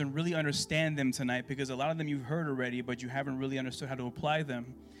verses and really understand them tonight, because a lot of them you've heard already, but you haven't really understood how to apply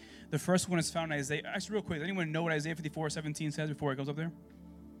them. The first one is found in Isaiah. Actually, real quick, does anyone know what Isaiah 54:17 says before it goes up there?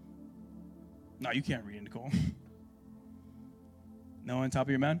 No, you can't read it, Nicole. No on top of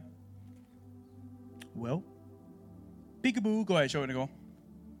your man? Well, peekaboo. Go ahead, show it, Nicole.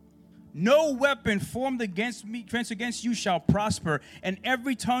 No weapon formed against you shall prosper, and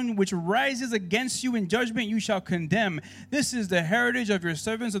every tongue which rises against you in judgment you shall condemn. This is the heritage of your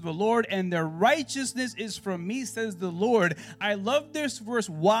servants of the Lord, and their righteousness is from me, says the Lord. I love this verse.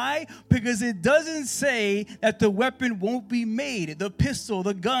 Why? Because it doesn't say that the weapon won't be made. The pistol,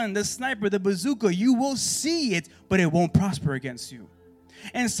 the gun, the sniper, the bazooka, you will see it, but it won't prosper against you.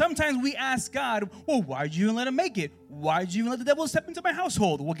 And sometimes we ask God, well, why'd you even let him make it? Why'd you even let the devil step into my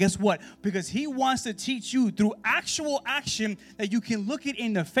household? Well, guess what? Because he wants to teach you through actual action that you can look it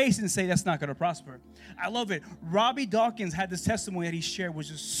in the face and say, that's not going to prosper. I love it. Robbie Dawkins had this testimony that he shared,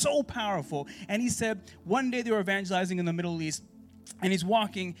 which is so powerful. And he said one day they were evangelizing in the Middle East. And he's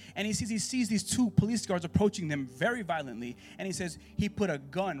walking, and he sees these two police guards approaching them very violently. And he says he put a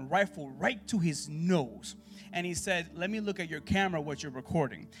rifle right to his nose. And he said, let me look at your camera, what you're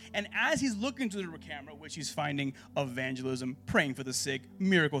recording. And as he's looking to the camera, which he's finding evangelism, praying for the sick,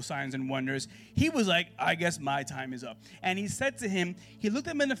 miracle signs and wonders, he was like, I guess my time is up. And he said to him, he looked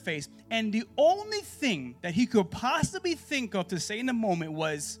him in the face, and the only thing that he could possibly think of to say in the moment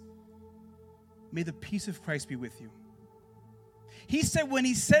was, may the peace of Christ be with you. He said when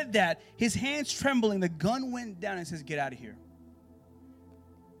he said that, his hands trembling, the gun went down and says, get out of here.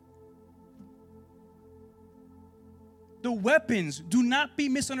 The weapons, do not be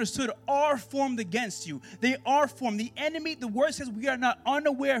misunderstood, are formed against you. They are formed. The enemy, the word says we are not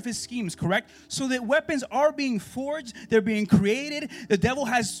unaware of his schemes, correct? So that weapons are being forged. They're being created. The devil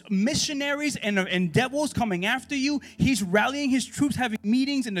has missionaries and devils coming after you. He's rallying his troops, having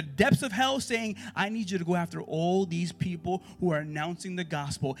meetings in the depths of hell saying, I need you to go after all these people who are announcing the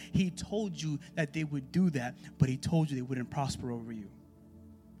gospel. He told you that they would do that, but he told you they wouldn't prosper over you.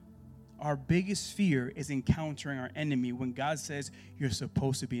 Our biggest fear is encountering our enemy when God says you're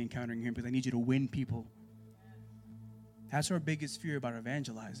supposed to be encountering him because I need you to win people. That's our biggest fear about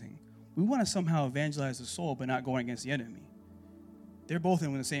evangelizing. We want to somehow evangelize the soul but not going against the enemy. They're both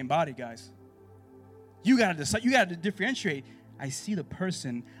in the same body, guys. You got to decide. You got to differentiate. I see the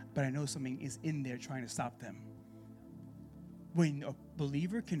person, but I know something is in there trying to stop them. When a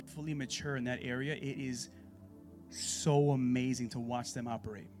believer can fully mature in that area, it is so amazing to watch them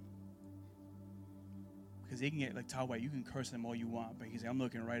operate. Because they can get, like Tal White, you can curse them all you want, but he's like, I'm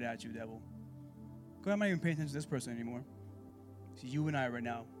looking right at you, devil. I'm not even paying attention to this person anymore. See, you and I right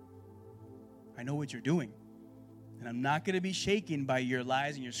now, I know what you're doing. And I'm not going to be shaken by your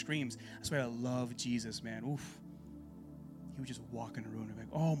lies and your screams. That's why I love Jesus, man. Oof. He would just walk in the room and be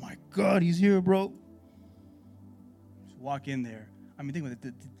like, oh my God, he's here, bro. Just walk in there. I mean, think about it.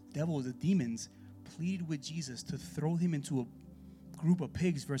 The devil, the demons, pleaded with Jesus to throw him into a group of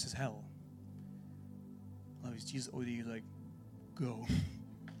pigs versus hell. Oh, Jesus, oh, you're like, go.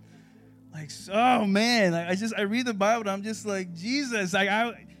 Like, oh man, like I read the Bible and I'm just like, Jesus, like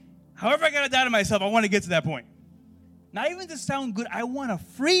however I gotta die to myself, I want to get to that point. Not even to sound good, I want to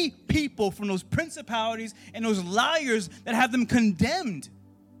free people from those principalities and those liars that have them condemned.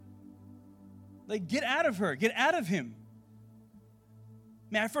 Like, get out of her, get out of him.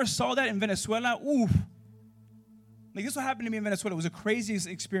 Man, I first saw that in Venezuela. Oof. Like, this is what happened to me in Venezuela. It was the craziest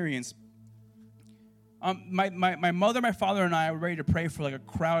experience. My mother, my father, and I were ready to pray for like a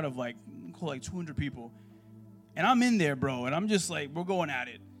crowd of like 200 people. And I'm in there, bro, and I'm just like, we're going at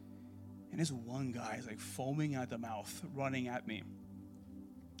it. And this one guy is like foaming at the mouth, running at me.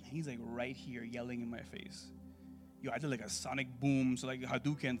 And he's like right here yelling in my face. Yo, I did like a sonic boom, so like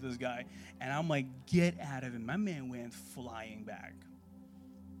Hadouken to this guy. And I'm like, get out of him. My man went flying back.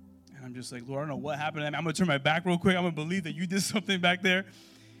 And I'm just like, Lord, I don't know what happened to him. I'm going to turn my back real quick. I'm going to believe that you did something back there.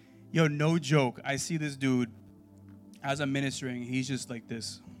 Yo, no joke. I see this dude as I'm ministering. He's just like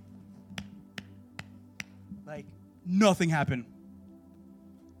this. Like, nothing happened.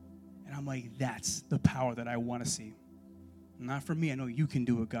 And I'm like, that's the power that I want to see. Not for me. I know you can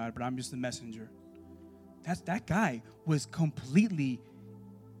do it, God, but I'm just the messenger. That guy was completely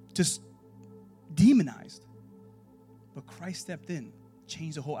just demonized. But Christ stepped in,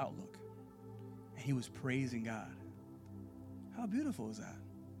 changed the whole outlook. And he was praising God. How beautiful is that?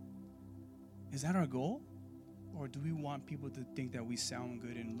 Is that our goal? Or do we want people to think that we sound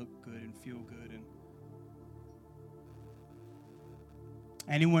good and look good and feel good? And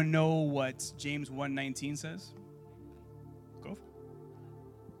anyone know what James 1:19 says? Go.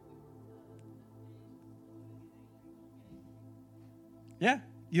 Yeah,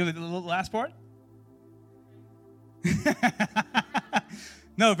 you know the last part?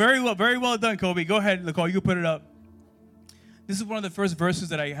 No, very well done, Kobe. Go ahead, Nicole, you put it up. This is one of the first verses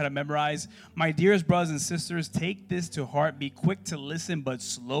that I had to memorize. My dearest brothers and sisters, take this to heart. Be quick to listen, but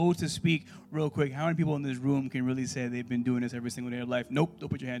slow to speak. Real quick, how many people in this room can really say they've been doing this every single day of their life? Nope, don't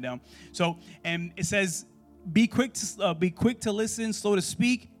put your hand down. So, and it says, be quick to listen, slow to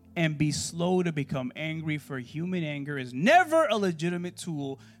speak, and be slow to become angry, for human anger is never a legitimate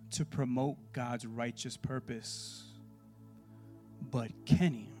tool to promote God's righteous purpose. But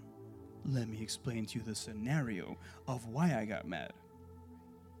Kenny, let me explain to you the scenario of why I got mad.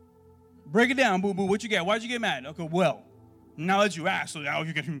 Break it down, boo-boo. What you get? Why'd you get mad? Okay, well, now that you asked, so now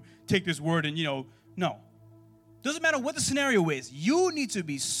you can take this word and, no. Doesn't matter what the scenario is. You need to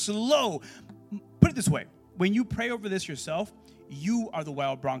be slow. Put it this way. When you pray over this yourself, you are the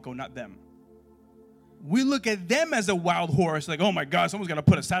wild bronco, not them. We look at them as a wild horse, like, oh my God, someone's got to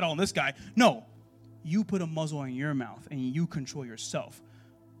put a saddle on this guy. No. You put a muzzle in your mouth and you control yourself.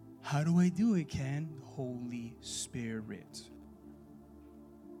 How do I do it, Ken? Holy Spirit.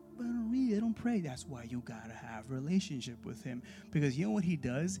 But I don't pray. That's why you got to have a relationship with him. Because you know what he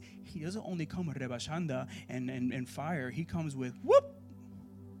does? He doesn't only come with rebashanda and fire. He comes with, whoop.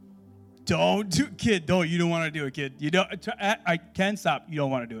 Don't do, kid. Don't. You don't want to do it, kid. You don't. I can't stop. You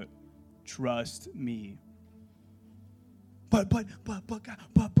don't want to do it. Trust me. But,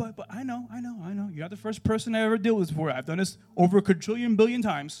 I know. You're not the first person I ever dealt with before. I've done this over a quadrillion billion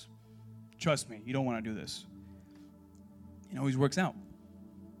times. Trust me, you don't want to do this. It always works out.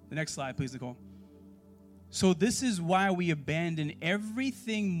 The next slide, please, Nicole. So this is why we abandon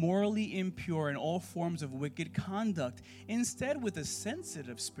everything morally impure and all forms of wicked conduct. Instead, with a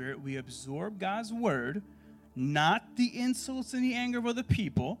sensitive spirit, we absorb God's word, not the insults and the anger of other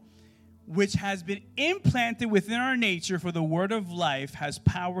people, which has been implanted within our nature, for the word of life has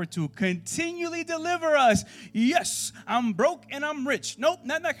power to continually deliver us. Yes, I'm broke and I'm rich. Nope,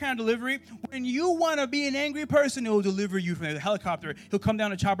 not that kind of delivery. When you want to be an angry person, it will deliver you from the helicopter. He'll come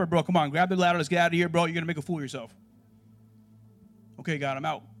down the chopper, bro. Come on, grab the ladder. Let's get out of here, bro. You're going to make a fool of yourself. Okay, God, I'm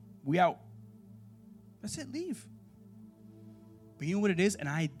out. We out. That's it, leave. But you know what it is? And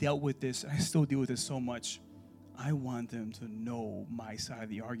I dealt with this, and I still deal with this so much. I want them to know my side of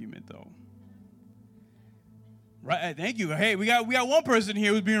the argument, though. Right? Thank you. Hey, we got one person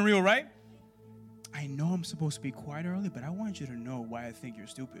here who's being real, right? I know I'm supposed to be quiet early, but I want you to know why I think you're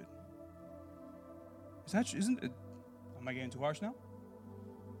stupid. Isn't it? Am I getting too harsh now?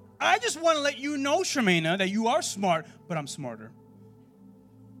 I just want to let you know, Shamina, that you are smart, but I'm smarter.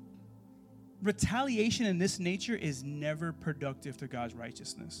 Retaliation in this nature is never productive to God's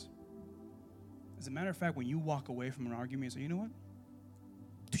righteousness. As a matter of fact, when you walk away from an argument and say, you know what?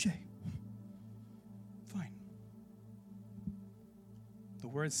 Touché. Fine. The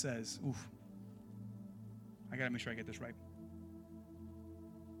word says, I got to make sure I get this right.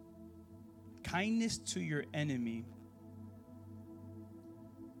 Kindness to your enemy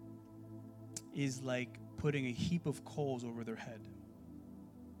is like putting a heap of coals over their head.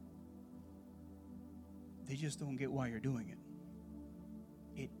 they just don't get why you're doing it.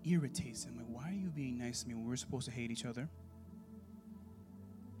 It irritates them. Like, why are you being nice to me when we're supposed to hate each other?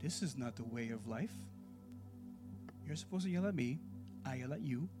 This is not the way of life. You're supposed to yell at me. I yell at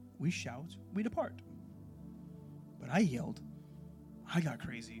you. We shout. We depart. But I yelled. I got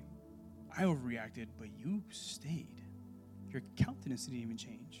crazy. I overreacted, but you stayed. Your countenance didn't even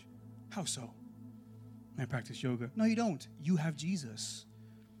change. How so? I practice yoga. No, you don't. You have Jesus.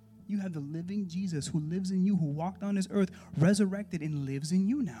 You have the living Jesus who lives in you, who walked on this earth, resurrected, and lives in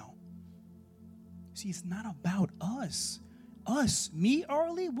you now. See, it's not about us. Us, me,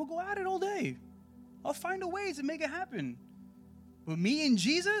 Arlie, we'll go at it all day. I'll find a way to make it happen. But me and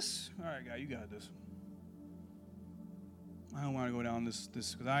Jesus? All right, God, you got this. I don't want to go down this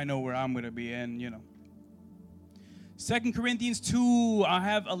because I know where I'm going to be in, 2 Corinthians 2, I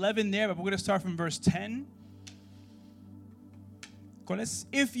have 11 there, but we're going to start from verse 10.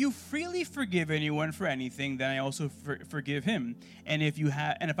 If you freely forgive anyone for anything, then I also forgive him. And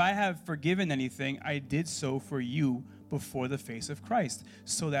if I have forgiven anything, I did so for you before the face of Christ,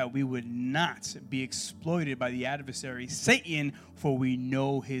 so that we would not be exploited by the adversary Satan, for we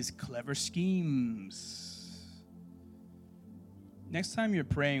know his clever schemes. Next time you're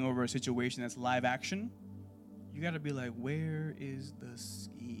praying over a situation that's live action, you got to be like, where is the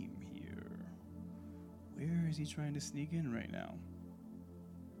scheme here? Where is he trying to sneak in right now?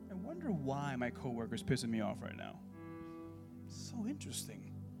 I wonder why my coworker's pissing me off right now. So interesting.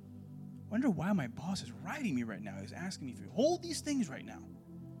 I wonder why my boss is writing me right now. He's asking me for all these things right now.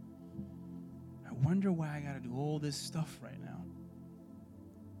 I wonder why I got to do all this stuff right now.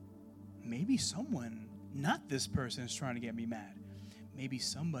 Maybe someone, not this person, is trying to get me mad. Maybe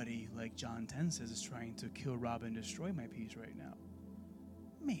somebody, like John 10 says, is trying to kill, rob, and destroy my peace right now.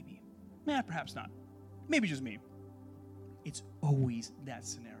 Maybe. Perhaps not. Maybe just me. It's always that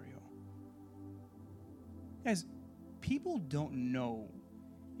scenario. Guys, people don't know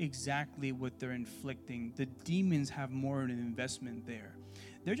exactly what they're inflicting. The demons have more of an investment there.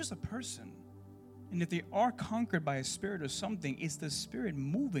 They're just a person. And if they are conquered by a spirit or something, it's the spirit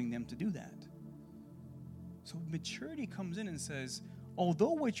moving them to do that. So maturity comes in and says,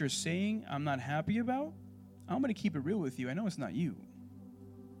 although what you're saying I'm not happy about, I'm going to keep it real with you. I know it's not you.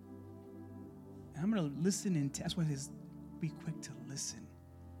 And I'm going to listen, and that's why it says, be quick to listen.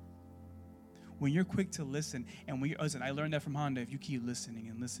 When you're quick to listen, and when you're, listen, I learned that from Honda. If you keep listening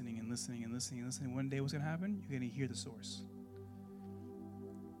and listening and listening and listening and listening, one day what's going to happen? You're going to hear the source.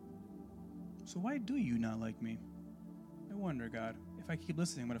 So why do you not like me? I wonder, God. If I keep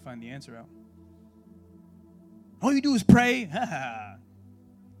listening, I'm going to find the answer out. All you do is pray. I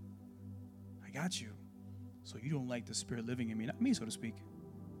got you. So you don't like the Spirit living in me. Not me, so to speak.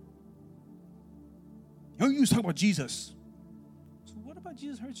 All you do is talk about Jesus. So what about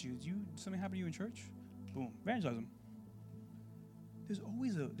Jesus hurts you? Something happen to you in church? Boom. Evangelism. There's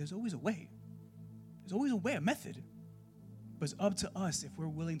always a way. There's always a way, a method. But it's up to us if we're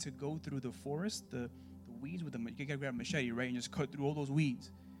willing to go through the forest, the weeds with you gotta grab a machete, right? And just cut through all those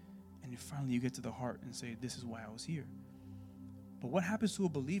weeds. And then finally you get to the heart and say, this is why I was here. But what happens to a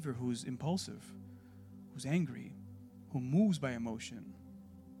believer who's impulsive, who's angry, who moves by emotion?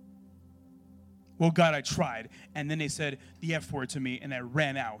 Well, God, I tried. And then they said the F word to me and I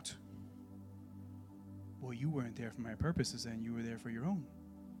ran out. Well, you weren't there for my purposes then. You were there for your own.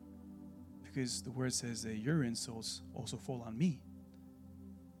 Because the word says that your insults also fall on me.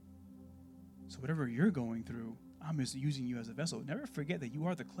 So whatever you're going through, I'm just using you as a vessel. Never forget that you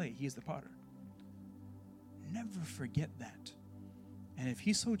are the clay. He is the potter. Never forget that. And if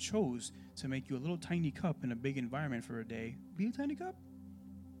he so chose to make you a little tiny cup in a big environment for a day, be a tiny cup.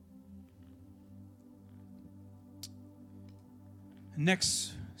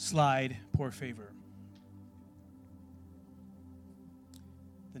 Next slide, poor favor.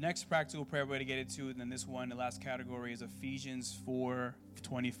 The next practical prayer we're going to get into, and then this one, the last category, is Ephesians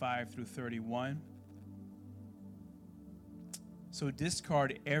 4:25 through 31. So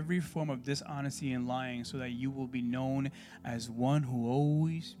discard every form of dishonesty and lying so that you will be known as one who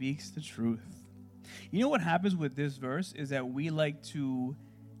always speaks the truth. You know what happens with this verse is that we like to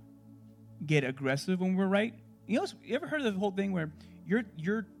get aggressive when we're right. You ever heard of the whole thing where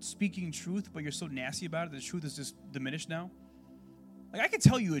you're speaking truth, but you're so nasty about it, the truth is just diminished now? Like, I can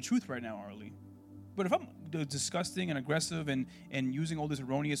tell you the truth right now, Arlie. But if I'm disgusting and aggressive and using all these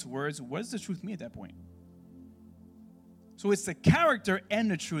erroneous words, what does the truth mean at that point? So it's the character and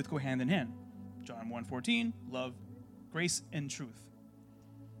the truth go hand in hand. John 1:14, love, grace, and truth.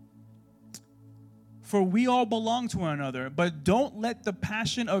 For we all belong to one another, but don't let the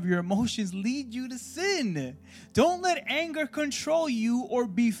passion of your emotions lead you to sin. Don't let anger control you or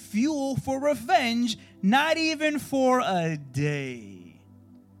be fuel for revenge, not even for a day.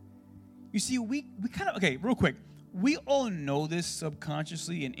 You see, we kind of, okay, real quick. We all know this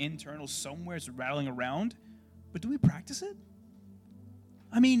subconsciously and internal somewhere it's rattling around, but do we practice it?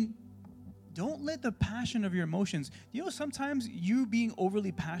 I mean, don't let the passion of your emotions, you know, sometimes you being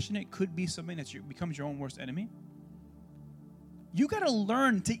overly passionate could be something that becomes your own worst enemy. You got to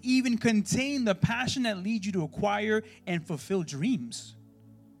learn to even contain the passion that leads you to acquire and fulfill dreams.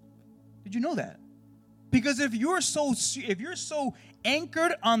 Did you know that? Because if you're so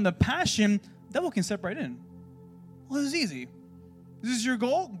anchored on the passion, the devil can step right in. Well, this is easy. This is your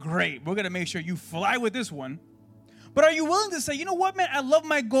goal? Great. We're going to make sure you fly with this one. But are you willing to say, you know what, man? I love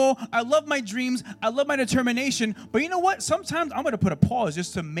my goal. I love my dreams. I love my determination. But you know what? Sometimes I'm going to put a pause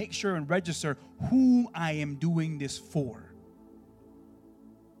just to make sure and register who I am doing this for.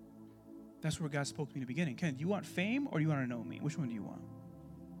 That's where God spoke to me in the beginning. Ken, do you want fame or do you want to know me? Which one do you want?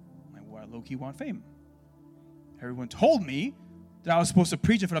 I'm like, well, I low-key want fame. Everyone told me that I was supposed to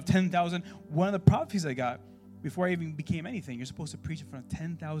preach in front of 10,000. One of the prophecies I got, before I even became anything, you're supposed to preach in front of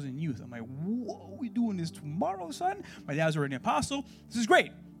 10,000 youth. I'm like, whoa, we doing this tomorrow, son? My dad's already an apostle. This is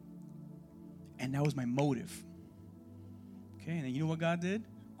great. And that was my motive. Okay, and then you know what God did?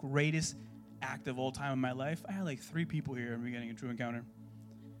 Greatest act of all time in my life. I had like 3 people here and we're getting a true encounter.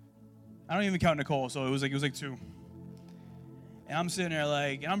 I don't even count Nicole, so it was like 2. And I'm sitting there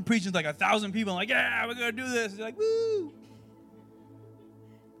like, and I'm preaching to like 1,000 people. I'm like, yeah, we're going to do this. They're like, woo.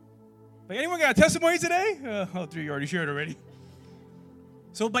 Like, anyone got a testimony today? 3 you already shared already.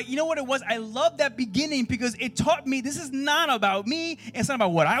 So, but you know what it was? I love that beginning because it taught me this is not about me. It's not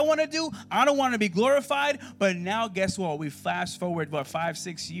about what I want to do. I don't want to be glorified. But now, guess what? We fast forward,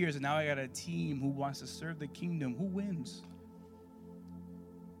 5-6 years, and now I got a team who wants to serve the kingdom. Who wins?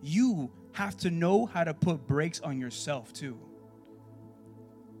 You have to know how to put brakes on yourself, too.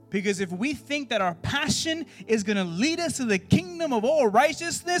 Because if we think that our passion is going to lead us to the kingdom of all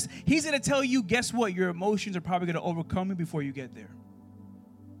righteousness, he's going to tell you, guess what? Your emotions are probably going to overcome you before you get there.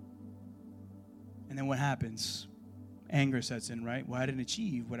 And then what happens? Anger sets in, right? Well, I didn't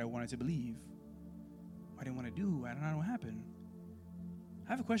achieve what I wanted to believe. I didn't want to do. I don't know what happened.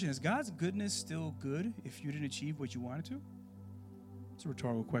 I have a question. Is God's goodness still good if you didn't achieve what you wanted to? It's a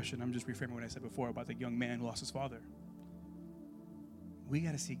rhetorical question. I'm just reframing what I said before about the young man who lost his father. We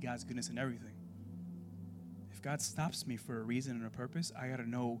got to see God's goodness in everything. If God stops me for a reason and a purpose, I got to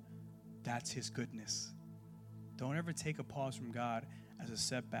know that's his goodness. Don't ever take a pause from God as a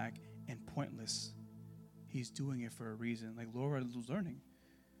setback and pointless. He's doing it for a reason. Like Laura was learning.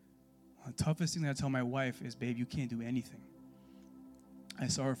 The toughest thing that I tell my wife is, babe, you can't do anything. I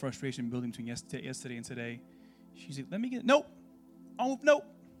saw her frustration building between yesterday and today. She's like, let me get, nope. Oh, nope.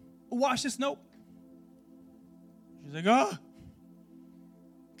 Wash this, nope. She's like, oh.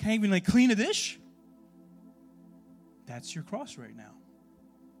 Can't even like clean a dish? That's your cross right now.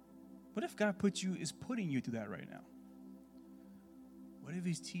 What if God is putting you through that right now? What if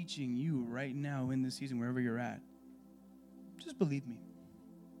he's teaching you right now in this season, wherever you're at? Just believe me.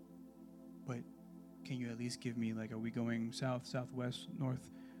 But can you at least give me, like, are we going south, southwest, north,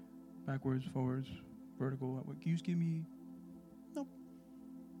 backwards, forwards, vertical? Can you just give me? Nope.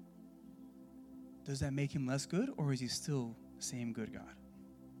 Does that make him less good, or is he still the same good God?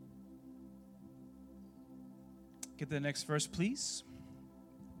 Get the next verse, please.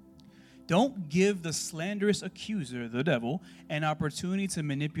 Don't give the slanderous accuser, the devil, an opportunity to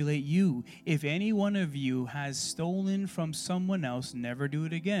manipulate you. If any one of you has stolen from someone else, never do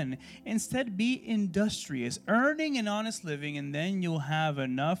it again. Instead, be industrious, earning an honest living, and then you'll have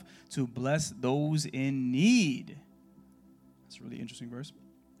enough to bless those in need. That's a really interesting verse.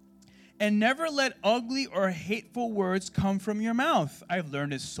 And never let ugly or hateful words come from your mouth. I've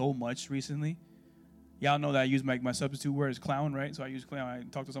learned this so much recently. Y'all know that I use my substitute word is clown, right? So I use clown. I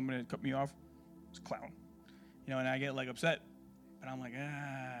talk to somebody that cut me off. It's clown. You know, and I get like upset. But I'm like,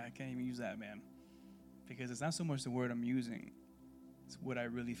 I can't even use that, man. Because it's not so much the word I'm using. It's what I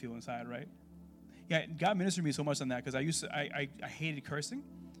really feel inside, right? Yeah, God ministered me so much on that because I hated cursing.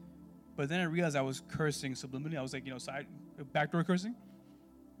 But then I realized I was cursing subliminally. I was like, backdoor cursing.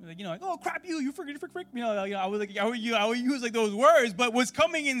 Like, oh, crap you freak. I was like, I would use like those words. But what's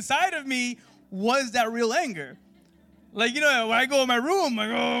coming inside of me was that real anger. Like, when I go in my room, I'm like,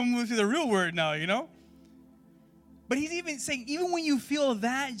 I'm going to see the real word now, But he's even saying, even when you feel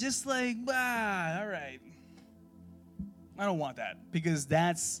that, just like, all right. I don't want that because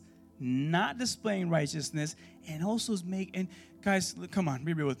that's not displaying righteousness, and also is and guys, come on,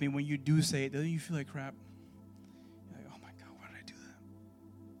 be real with me. When you do say it, don't you feel like crap? You're like, oh my God, why did I do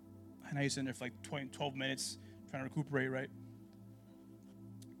that? And I used to sit there for like 12 minutes trying to recuperate, right?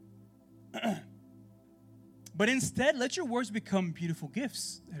 But instead, let your words become beautiful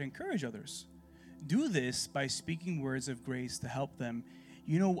gifts that encourage others. Do this by speaking words of grace to help them.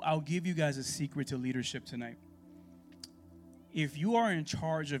 You know, I'll give you guys a secret to leadership tonight. If you are in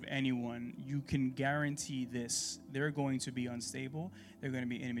charge of anyone, you can guarantee this. They're going to be unstable. They're going to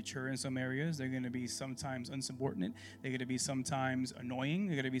be immature in some areas. They're going to be sometimes unsubordinate. They're going to be sometimes annoying.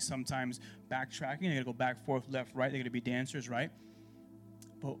 They're going to be sometimes backtracking. They're going to go back, forth, left, right. They're going to be dancers, right?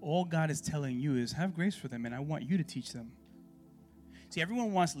 But all God is telling you is have grace for them, and I want you to teach them. See,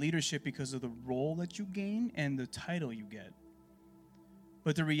 everyone wants leadership because of the role that you gain and the title you get.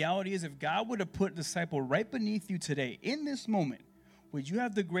 But the reality is, if God would have put a disciple right beneath you today, in this moment, would you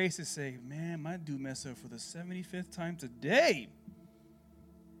have the grace to say, man, my dude messed up for the 75th time today?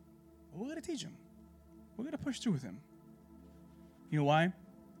 Well, we're going to teach him. We're going to push through with him. You know why?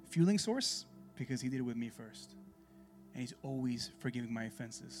 Fueling source? Because he did it with me first. And he's always forgiving my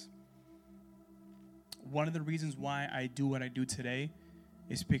offenses. One of the reasons why I do what I do today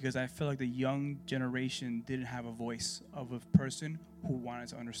is because I feel like the young generation didn't have a voice of a person who wanted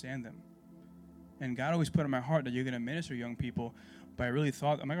to understand them. And God always put in my heart that you're going to minister young people, but I really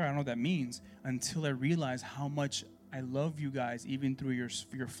thought, oh my God, I don't know what that means, until I realized how much I love you guys, even through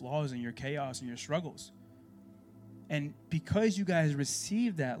your flaws and your chaos and your struggles. And because you guys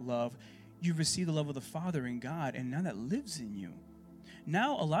received that love, you've received the love of the Father and God, and now that lives in you.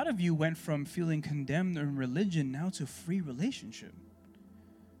 Now, a lot of you went from feeling condemned in religion now to free relationship.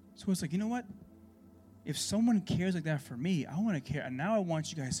 So it's like, you know what? If someone cares like that for me, I want to care. And now I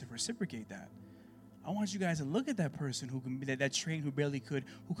want you guys to reciprocate that. I want you guys to look at that person who can be that trained, who barely could,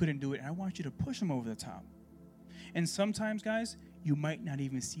 who couldn't do it, and I want you to push them over the top. And sometimes, guys, you might not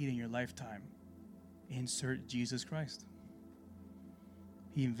even see it in your lifetime. Insert Jesus Christ.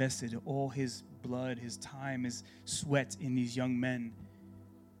 He invested all his blood, his time, his sweat in these young men.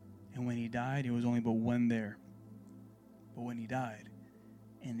 And when he died, there was only but one there. But when he died,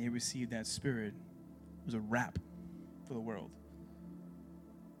 and they received that spirit, it was a wrap for the world.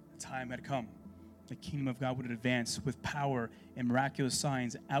 The time had come. The kingdom of God would advance with power and miraculous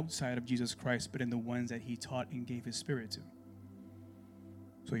signs outside of Jesus Christ, but in the ones that he taught and gave his spirit to.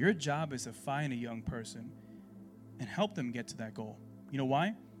 So your job is to find a young person and help them get to that goal. You know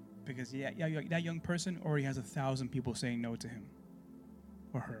why? Because that young person already has 1,000 people saying no to him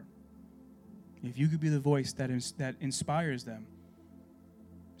or her. If you could be the voice that inspires them,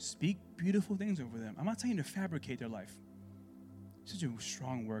 speak beautiful things over them. I'm not telling you to fabricate their life. Such a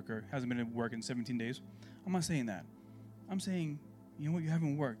strong worker, hasn't been at work in 17 days. I'm not saying that. I'm saying, you know what, you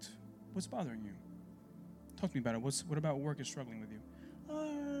haven't worked. What's bothering you? Talk to me about it. What about work is struggling with you?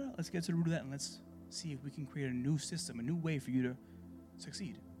 Let's get to the root of that, and let's see if we can create a new system, a new way for you to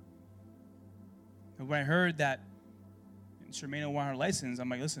succeed. And when I heard that Charmaine wanted her license, I'm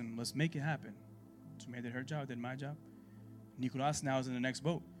like, listen, let's make it happen. Charmaine did her job, did my job. Nicolas now is in the next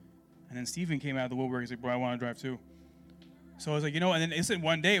boat. And then Stephen came out of the woodwork and said, bro, I want to drive too. So I was like, and then it's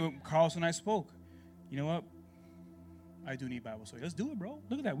one day, Carlos and I spoke. You know what? I do need Bible study. Let's do it, bro.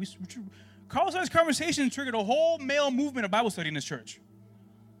 Look at that. Carlos and I's conversation triggered a whole male movement of Bible study in this church.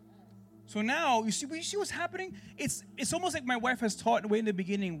 So now, you see what's happening? It's almost like my wife has taught way in the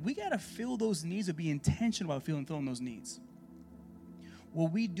beginning. We got to fill those needs or be intentional about filling those needs.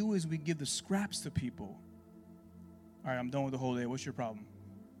 What we do is we give the scraps to people. All right, I'm done with the whole day. What's your problem?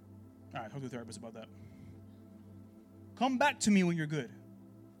 All right, talk to a therapist about that. Come back to me when you're good.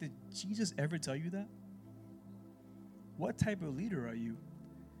 Did Jesus ever tell you that? What type of leader are you?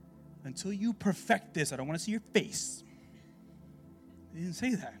 Until you perfect this, I don't want to see your face. He didn't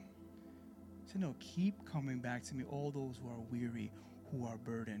say that. He said, no, keep coming back to me, all those who are weary, who are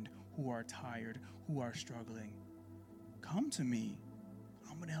burdened, who are tired, who are struggling. Come to me.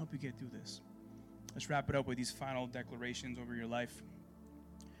 I'm going to help you get through this. Let's wrap it up with these final declarations over your life.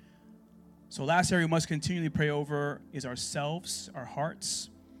 So last area we must continually pray over is ourselves, our hearts.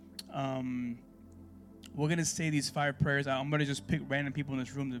 We're going to say these 5 prayers. I'm going to just pick random people in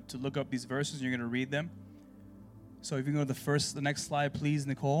this room to look up these verses, and you're going to read them. So if you can go to the next slide, please,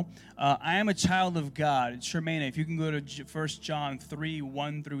 Nicole. I am a child of God. Charmaine, if you can go to 1 John 3,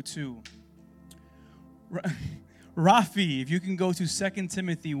 1 through 2. Rafi, if you can go to 2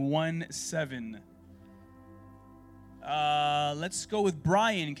 Timothy 1, 7. Let's go with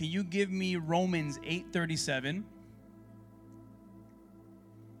Brian. Can you give me Romans 8:37?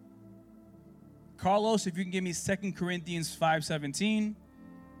 Carlos, if you can give me 2 Corinthians 5:17.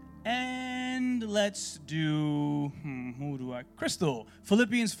 And let's do, Crystal,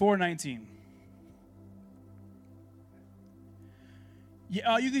 Philippians 4:19.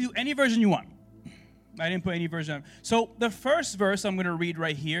 Yeah, you can do any version you want. I didn't put any version. So the first verse I'm going to read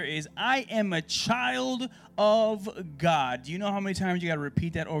right here is, I am a child of God. Do you know how many times you got to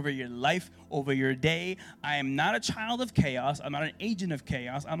repeat that over your life, over your day? I am not a child of chaos. I'm not an agent of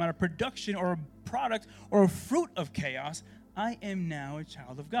chaos. I'm not a production or a product or a fruit of chaos. I am now a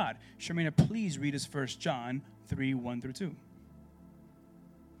child of God. Sharmina, please read us 1 John 3:1-2.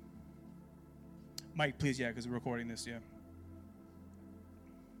 Mike, please, yeah, because we're recording this, yeah.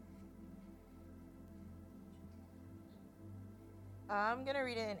 I'm going to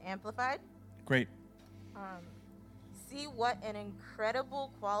read it in Amplified. Great. See what an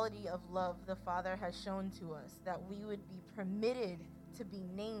incredible quality of love the Father has shown to us, that we would be permitted to be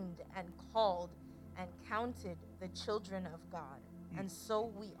named and called and counted the children of God. And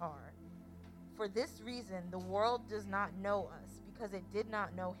so we are. For this reason, the world does not know us, because it did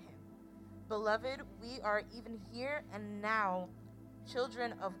not know him. Beloved, we are even here and now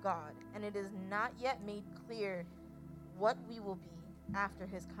children of God, and it is not yet made clear what we will be after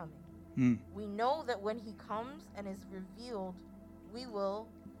his coming. We know that when he comes and is revealed, we will,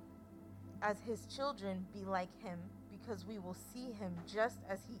 as his children, be like him, because we will see him just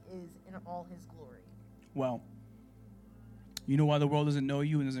as he is in all his glory. Well, you know why the world doesn't know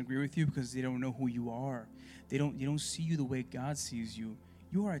you and doesn't agree with you? Because they don't know who you are. They don't see you the way God sees you.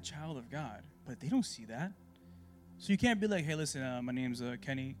 You are a child of God, but they don't see that. So you can't be like, hey, listen, my name's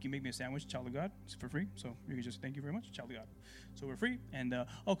Kenny. Can you make me a sandwich, child of God? It's for free. So you can just, thank you very much, child of God. So we're free. And,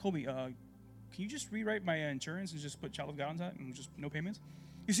 Colby, can you just rewrite my insurance and just put child of God on that and just no payments?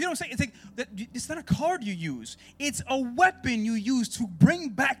 You see what I'm saying? It's like, it's not a card you use. It's a weapon you use to bring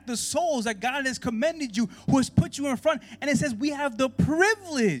back the souls that God has commended you, who has put you in front. And it says we have the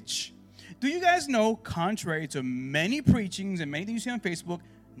privilege. Do you guys know, contrary to many preachings and many things you see on Facebook,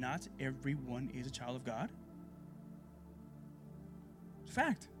 not everyone is a child of God? It's a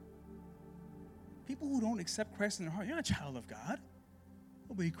fact. People who don't accept Christ in their heart, you're not a child of God.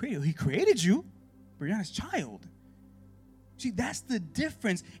 Oh, but he created you, but you're not his child. See, that's the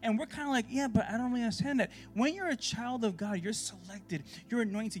difference. And we're kind of like, yeah, but I don't really understand that. When you're a child of God, you're selected, you're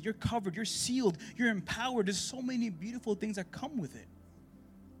anointed, you're covered, you're sealed, you're empowered. There's so many beautiful things that come with it.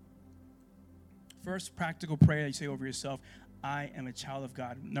 First practical prayer you say over yourself, I am a child of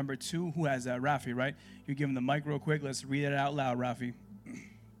God. Number two, who has that? Rafi, right? You give him the mic real quick. Let's read it out loud, Rafi.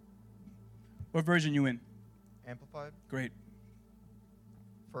 What version you in? Amplified. Great.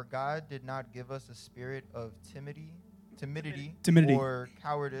 For God did not give us a spirit of timidity. Or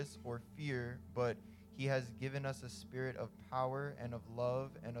cowardice or fear, but he has given us a spirit of power and of love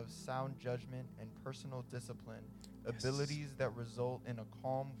and of sound judgment and personal discipline, abilities that result in a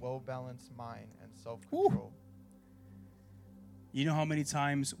calm, well-balanced mind and self-control. You know how many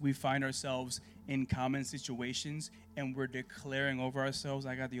times we find ourselves in common situations and we're declaring over ourselves,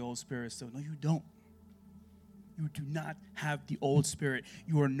 I got the old spirit still. No, you don't. You do not have the old spirit.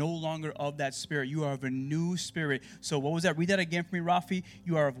 You are no longer of that spirit. You are of a new spirit. So what was that? Read that again for me, Rafi.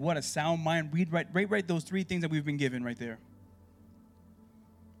 You are of what? A sound mind. Write those three things that we've been given right there.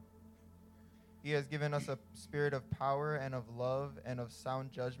 He has given us a spirit of power and of love and of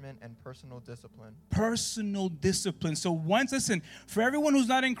sound judgment and personal discipline. Personal discipline. So listen, for everyone who's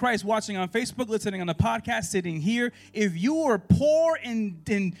not in Christ, watching on Facebook, listening on the podcast, sitting here, if you are poor in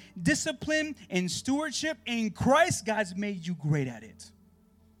discipline and stewardship in Christ, God's made you great at it.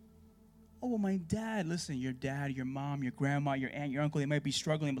 Oh, well, my dad, listen, your dad, your mom, your grandma, your aunt, your uncle, they might be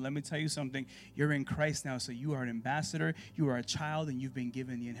struggling, but let me tell you something. You're in Christ now, so you are an ambassador, you are a child, and you've been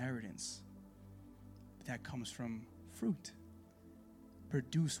given the inheritance. That comes from fruit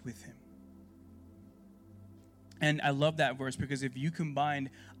produced with him. And I love that verse because if you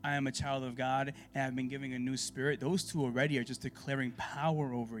combine I am a child of God and I've been given a new spirit, those two already are just declaring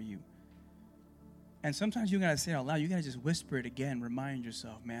power over you. And sometimes you got to say it out loud. You got to just whisper it again. Remind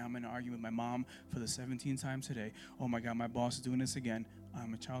yourself, man, I'm going to argue with my mom for the 17th time today. Oh, my God, my boss is doing this again.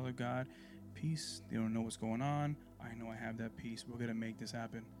 I'm a child of God. Peace. They don't know what's going on. I know I have that peace. We're going to make this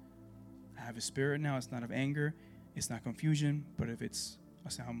happen. I have a spirit now. It's not of anger. It's not confusion, but if it's a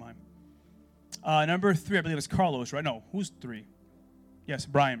sound mind. Number 3, I believe it's Carlos, right? No, who's 3? Yes,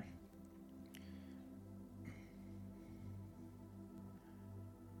 Brian.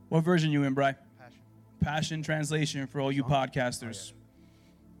 What version you in, Brian? Passion Translation for all you podcasters.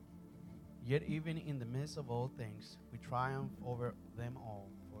 Yet even in the midst of all things, we triumph over them all.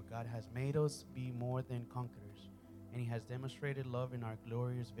 For God has made us be more than conquerors, and he has demonstrated love in our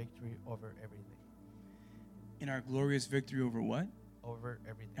glorious victory over everything. In our glorious victory over what? Over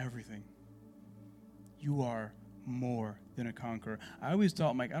everything. Everything. You are more than a conqueror. I always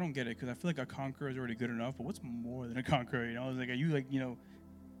thought, Mike, I don't get it because I feel like a conqueror is already good enough, but what's more than a conqueror? You know, I was like, are you like, you know,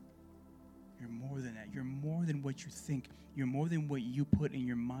 you're more than that. You're more than what you think. You're more than what you put in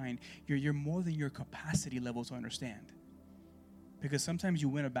your mind. You're more than your capacity level to understand. Because sometimes you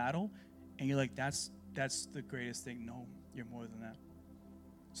win a battle and you're like, that's the greatest thing. No, you're more than that.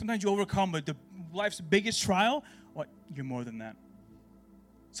 Sometimes you overcome life's biggest trial. What? You're more than that.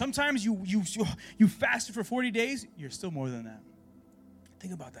 Sometimes you fasted for 40 days. You're still more than that.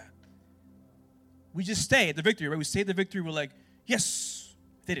 Think about that. We just stay at the victory, right? We stay at the victory. We're like, yes,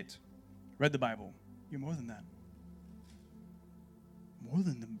 did it. Read the Bible. You're more than that. More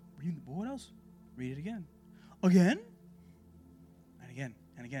than what else? Read it again. Again? And again,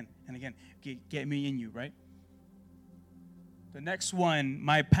 and again, and again. Get me in you, right? The next one,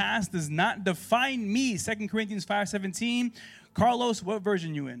 my past does not define me. 2 Corinthians 5:17. Carlos, what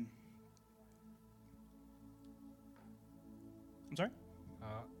version you in? I'm sorry?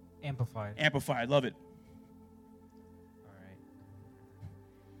 Amplified. Amplified, love it. All right.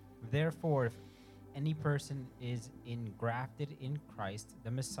 Therefore, if any person is engrafted in Christ,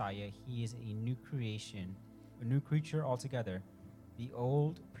 the Messiah, he is a new creation, a new creature altogether. The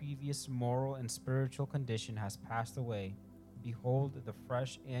old, previous moral and spiritual condition has passed away. Behold, the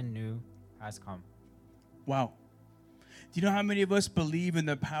fresh and new has come. Wow. Do you know how many of us believe in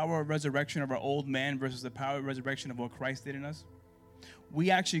the power of resurrection of our old man versus the power of resurrection of what Christ did in us?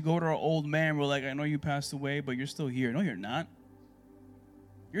 We actually go to our old man. We're like, I know you passed away, but you're still here. No, you're not.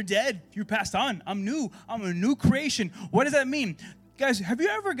 You're dead. You passed on. I'm new. I'm a new creation. What does that mean? Guys, have you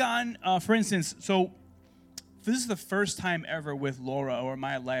ever gone, for instance, so this is the first time ever with Laura or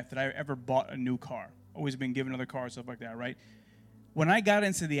my life that I ever bought a new car. Always been given other cars, stuff like that, right? When I got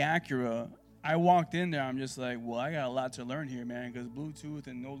into the Acura, I walked in there, I'm just like, well, I got a lot to learn here, man, because Bluetooth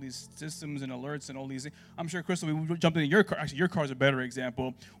and all these systems and alerts and all these things. I'm sure, Crystal, we jumped in your car. Actually, your car's a better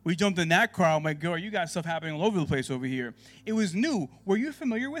example. We jumped in that car. I'm like, girl, you got stuff happening all over the place over here. It was new. Were you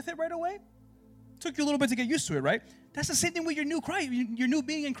familiar with it right away? Took you a little bit to get used to it, right? That's the same thing with your new Christ, your new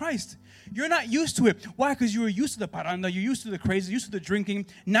being in Christ. You're not used to it. Why? Because you were used to the paranda, you're used to the crazy, used to the drinking.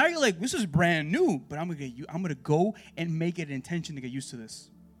 Now you're like, this is brand new, but I'm gonna go and make it an intention to get used to this.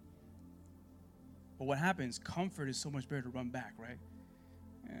 But what happens? Comfort is so much better to run back, right?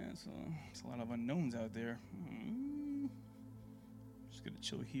 Yeah, so it's a lot of unknowns out there. Just gonna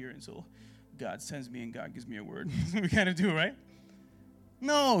chill here until God sends me and God gives me a word. That's what we gotta do, right?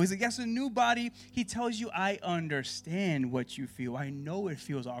 No, he's like, that's a new body. He tells you, I understand what you feel. I know it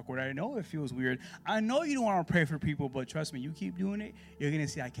feels awkward. I know it feels weird. I know you don't want to pray for people, but trust me, you keep doing it, you're going to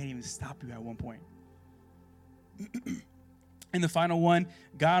see I can't even stop you at one point. And the final one,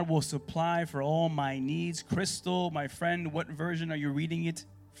 God will supply for all my needs. Crystal, my friend, what version are you reading it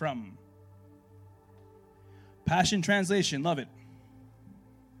from? Passion Translation, love it.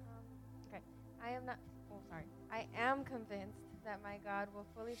 Okay, I am convinced that my God will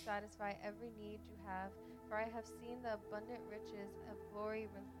fully satisfy every need you have, for I have seen the abundant riches of glory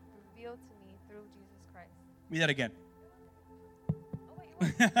revealed to me through Jesus Christ. Read that again. Oh,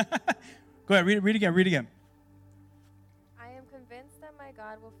 wait. Go ahead, read it again. I am convinced that my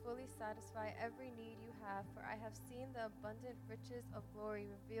God will fully satisfy every need you have, for I have seen the abundant riches of glory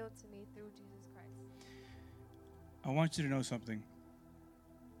revealed to me through Jesus Christ. I want you to know something.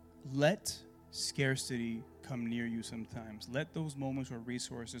 Let scarcity come near you sometimes. Let those moments where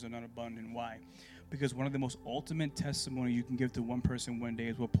resources are not abundant. Why? Because one of the most ultimate testimony you can give to one person one day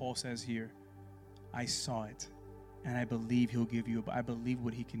is what Paul says here. I saw it, and I believe he'll give you. I believe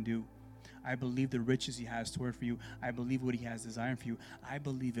what he can do. I believe the riches he has stored for you. I believe what he has designed for you. I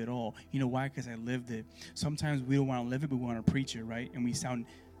believe it all. You know why? Because I lived it. Sometimes we don't want to live it, but we want to preach it, right? And we sound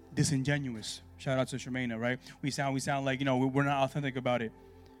disingenuous. Shout out to Shermana, right? We sound like, we're not authentic about it.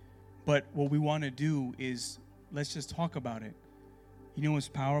 But what we want to do is let's just talk about it. You know what's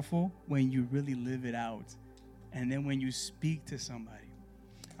powerful? When you really live it out. And then when you speak to somebody.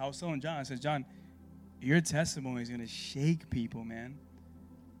 I was telling John, I said, John, your testimony is going to shake people, man.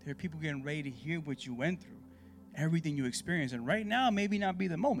 There are people getting ready to hear what you went through, everything you experienced. And right now, maybe not be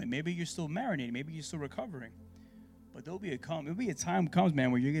the moment. Maybe you're still marinating. Maybe you're still recovering. But there'll be a time comes,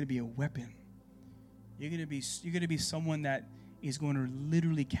 man, where you're going to be a weapon. You're going to be someone that is going to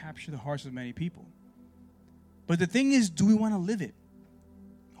literally capture the hearts of many people. But the thing is, do we want to live it?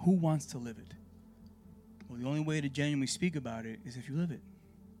 Who wants to live it? Well, the only way to genuinely speak about it is if you live it.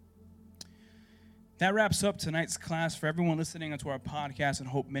 That wraps up tonight's class. For everyone listening to our podcast and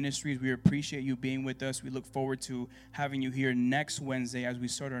Hope Ministries, we appreciate you being with us. We look forward to having you here next Wednesday as we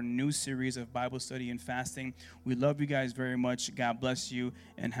start our new series of Bible study and fasting. We love you guys very much. God bless you,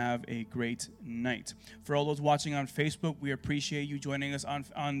 and have a great night. For all those watching on Facebook, we appreciate you joining us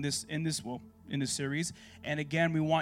in this series. And again, we want